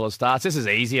last couple of starts. This is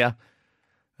easier.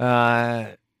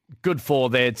 Good 4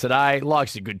 there today.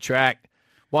 Likes a good track.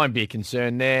 Won't be a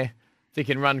concern there. Think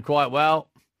can run quite well.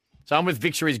 So I'm with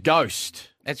Victory's Ghost.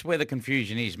 That's where the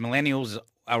confusion is. Millennials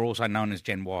are also known as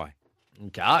Gen Y.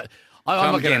 Okay.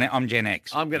 I'm Gen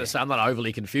X. I'm going to say I'm not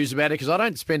overly confused about it because I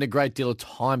don't spend a great deal of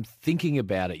time thinking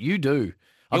about it. You do.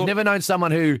 I've never known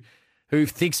someone who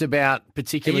thinks about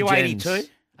particular gens. Are you 82?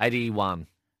 81.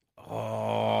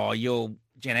 Oh, you're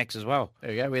Gen X as well.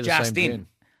 There you go. We're the Just same in. gen.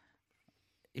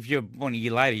 If you're born a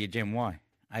year later, you're Gen Y.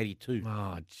 82.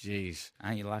 Oh, jeez.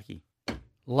 Aren't you lucky?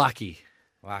 Lucky.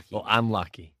 Lucky. Or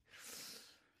unlucky.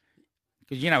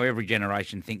 Because, you know, every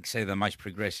generation thinks they're the most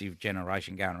progressive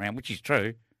generation going around, which is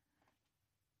true.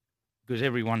 Because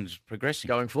everyone's progressing.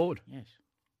 Going forward. Yes.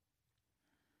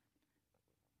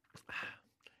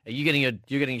 Are you getting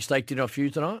your steak dinner off you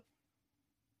tonight?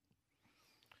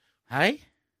 Hey?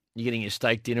 You getting your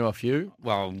steak dinner off you?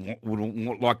 Well,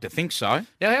 would like to think so.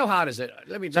 Now, how hard is it?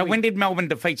 When did Melbourne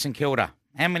defeat St Kilda?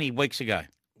 How many weeks ago?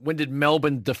 When did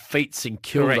Melbourne defeat St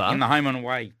Kilda? Correct, in the home and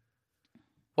away.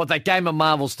 What, that game at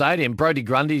Marvel Stadium? Brodie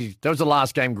Grundy, that was the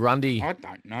last game Grundy... I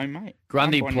don't know, mate.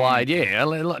 Grundy played, yeah.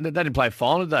 They didn't play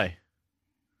final, did they?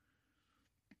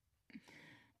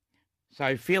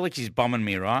 So Felix is bombing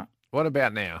me, right? What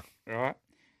about now? Right.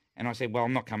 And I said, well,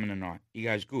 I'm not coming tonight. He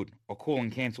goes, good. I'll call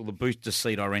and cancel the booster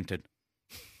seat I rented.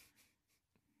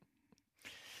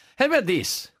 How about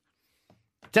this?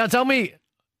 Tell me,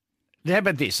 how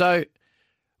about this? So,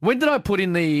 when did I put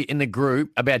in the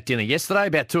group about dinner? Yesterday,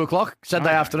 about 2 o'clock,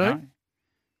 Saturday afternoon?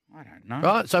 I don't know.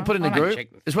 Right, so I put in the group.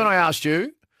 It's when I asked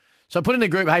you. So I put in the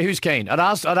group, hey, who's keen? I'd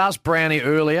asked Brownie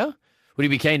earlier, would he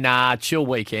be keen? Nah, chill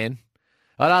weekend.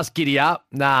 I'd asked Giddy up.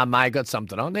 Nah, mate, got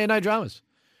something on. There, no dramas.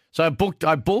 So I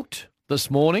booked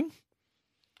this morning.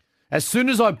 As soon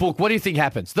as I book, what do you think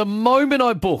happens? The moment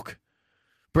I book,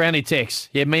 Brownie texts,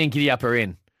 yeah, me and Giddy up are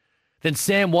in. Then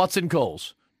Sam Watson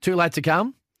calls. Too late to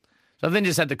come. So I then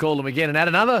just had to call them again and add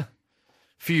another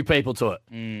few people to it.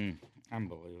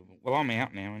 Unbelievable. Well, I'm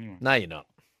out now anyway. No, you're not.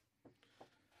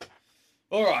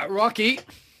 All right, Rocky.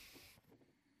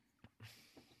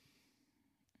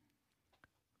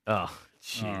 Oh,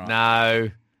 shit. Right. No.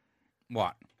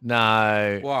 What?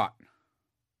 No. What?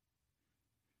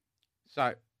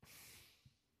 So,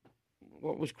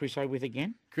 what was Chriso with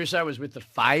again? Chriso was with the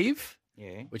fave,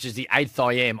 yeah, which is the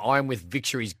 8th IM. I'm with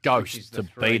Victory's Ghost to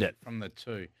beat it. From the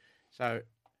 2. So,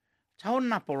 it's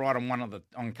holding up all right on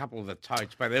a couple of the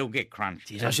totes, but they'll get crunched.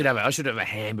 Jeez, I should have a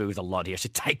hamburger with a lot here. I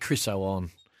should take Chriso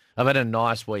on. I've had a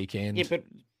nice weekend. Yeah, but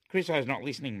Chriso's not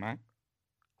listening, mate.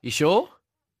 You sure?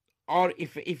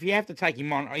 If you have to take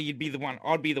him on, I'd be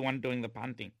the one doing the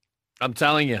punting. I'm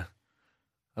telling you,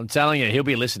 he'll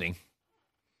be listening.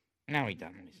 No, he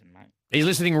doesn't listen, mate. He's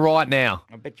listening right now.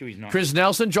 I bet you he's not. Chris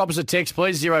Nelson, drop us a text,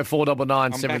 please.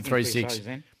 0499 736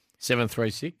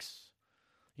 736.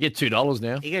 You get $2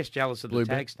 now. He gets jealous of the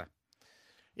Tagster.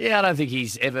 Yeah, I don't think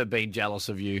he's ever been jealous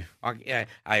of you. Hey,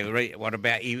 what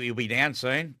about he'll be down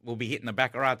soon? We'll be hitting the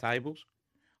Baccarat tables.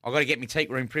 I've got to get my teak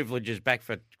room privileges back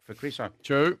for Chriso.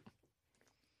 True.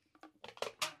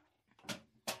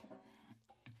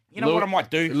 You know what I might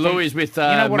do? Louis with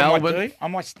Melbourne. I might do? I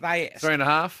might stay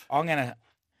 3.5.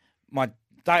 My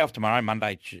day off tomorrow,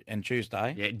 Monday and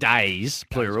Tuesday. Yeah, days,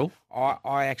 plural.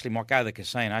 I actually might go to the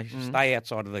casino, stay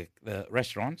outside of the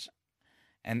restaurants,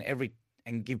 and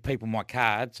give people my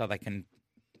card so they can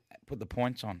put the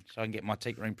points on, so I can get my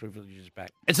teak room privileges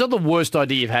back. It's not the worst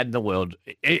idea you've had in the world.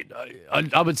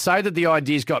 I would say that the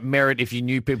idea's got merit if you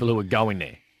knew people who were going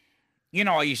there.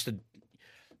 I used to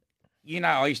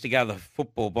go to the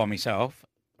football by myself,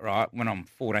 right, when I'm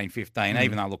 14, 15,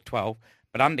 even though I look 12.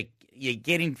 But you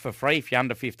get in for free if you're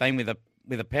under 15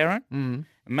 with a parent. And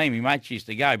me and my mates used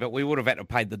to go, but we would have had to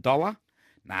pay the $1.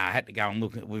 Nah, I had to go and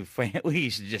look. We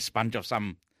used to just sponge off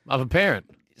some... Of a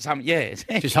parent? Yeah.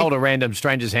 Just hold a random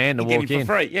stranger's hand and walk in.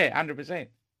 For free, yeah, 100%.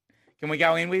 Can we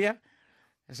go in with you?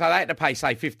 So they had to pay,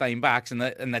 say,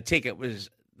 $15, and the ticket was,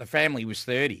 the family was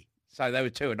 30. So they were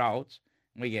 2 adults.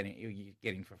 You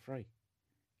get in for free.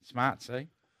 Smart, see?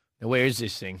 Now, where is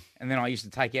this thing? And then I used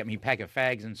to take out my pack of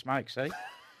fags and smoke, see?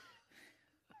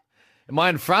 Am I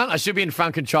in front? I should be in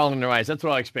front controlling the race. That's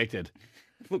what I expected.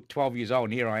 Look, 12 years old,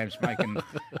 and here I am smoking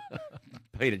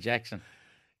Peter Jackson.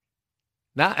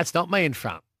 No, that's not me in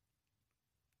front.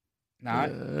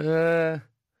 No.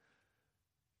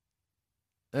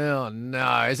 Oh,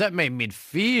 no. Is that me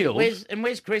midfield? Where's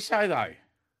Chriso, though? I'm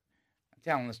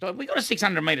telling the story. We got a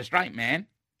 600-metre straight, man.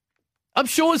 I'm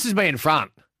sure this is me in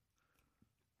front.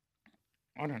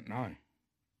 I don't know.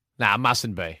 Nah, it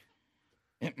mustn't be.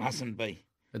 It mustn't be.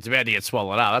 It's about to get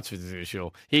swallowed up, that's for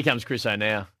sure. Here comes Chriso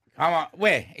now. Come on.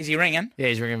 Where? Is he ringing? Yeah,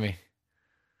 he's ringing me.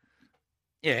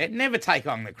 Yeah, never take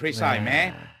on the Chriso,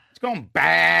 man. It's gone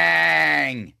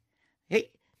bang.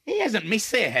 He hasn't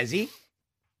missed there, has he?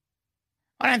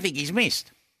 I don't think he's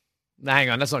missed. No,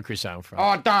 hang on. That's not Chriso in front.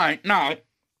 Oh, don't. No.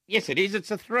 Yes, it is. It's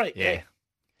a 3. Yeah.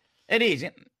 It is.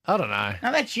 I don't know.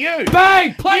 No, that's you.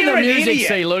 Bang! Play You're the music, idiot.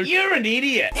 see, Luke. You're an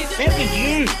idiot. How did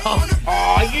you? Oh,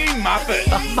 you muppet.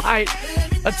 Oh, mate,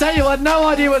 I tell you what, no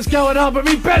idea what's going on, but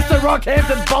me best of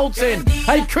Rockhampton bolts in.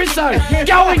 Hey, Chriso,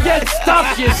 go and get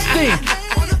stuffed, you stink.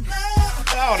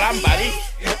 Hold on, buddy.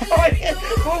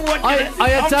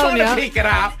 I'm telling trying to you. pick it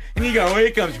up, and you go,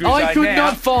 here comes Chriso I could now.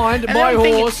 not find And my I'm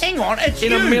thinking, horse hang on, it's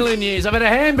in you. a million years. I've had a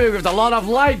hamburger with a lot. I've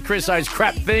laid Chriso's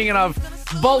crap thing, and I've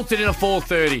bolted in a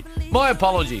 4:30. My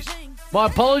apologies. My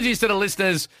apologies to the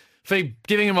listeners for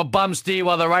giving him a bum steer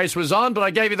while the race was on, but I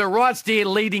gave you the right steer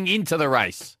leading into the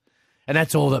race. And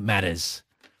that's all that matters.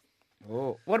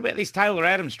 Oh, what about this Taylor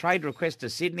Adams trade request to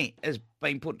Sydney has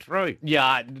been put through?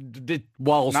 Yeah,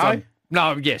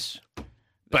 yes.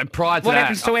 But prior to what that...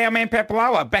 happens to our man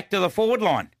Papaloa? Back to the forward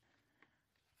line.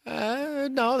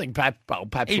 No, I think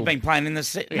Pap's... He's been playing in the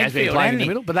midfield, has been playing in the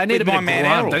middle, but they need a bit of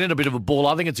ball. They need a bit of a ball.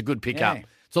 I think it's a good pickup. Yeah.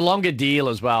 It's a longer deal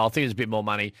as well. I think it's a bit more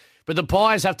money. But the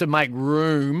Pies have to make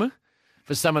room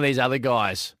for some of these other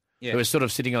guys who are sort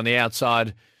of sitting on the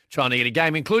outside trying to get a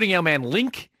game, including our man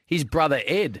Link, his brother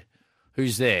Ed,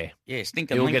 who's there. Yeah,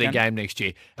 stinking He'll Lincoln. get a game next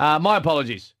year. My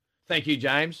apologies. Thank you,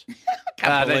 James.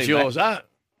 That's yours. I'm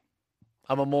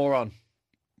a moron.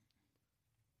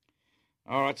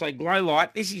 All right, so Glow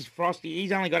Light. This is Frosty.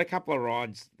 He's only got a couple of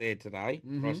rides there today,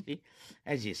 Frosty.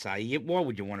 As you say, why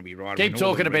would you want to be riding? Keep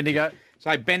talking to Bendigo.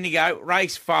 So Bendigo,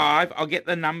 race 5. I'll get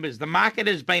the numbers. The market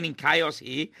has been in chaos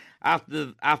here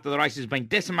after the race has been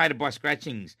decimated by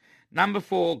scratchings. Number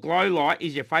 4, Glow Light,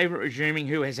 is your favourite resuming,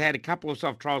 who has had a couple of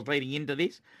soft trials leading into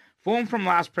this. Form from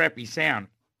last prep is sound.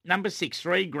 Number 6,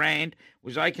 3 Grand,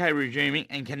 was okay resuming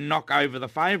and can knock over the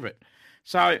favourite.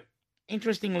 So,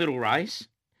 interesting little race.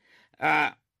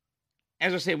 As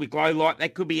I said, with Glow Light,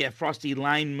 that could be a Frosty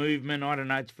Lane movement. I don't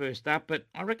know, it's first up, but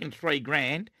I reckon 3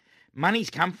 grand. Money's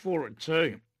come for it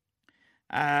too.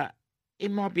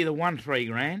 It might be the 3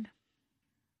 grand.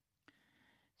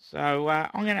 So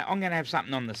I'm gonna have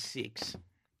something on the 6,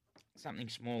 something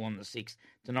small on the 6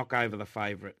 to knock over the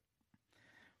favourite.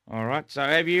 All right. So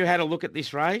have you had a look at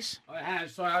this race? I have.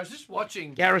 So I was just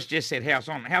watching. Gareth just said house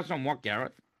on. House on what,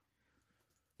 Gareth?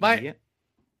 Mate, Yeah.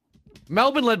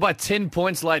 Melbourne led by 10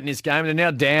 points late in this game. They're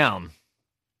now down.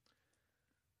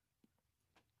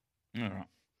 All right.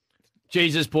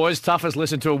 Jesus, boys, toughest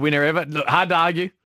listen to a winner ever. Look, hard to argue.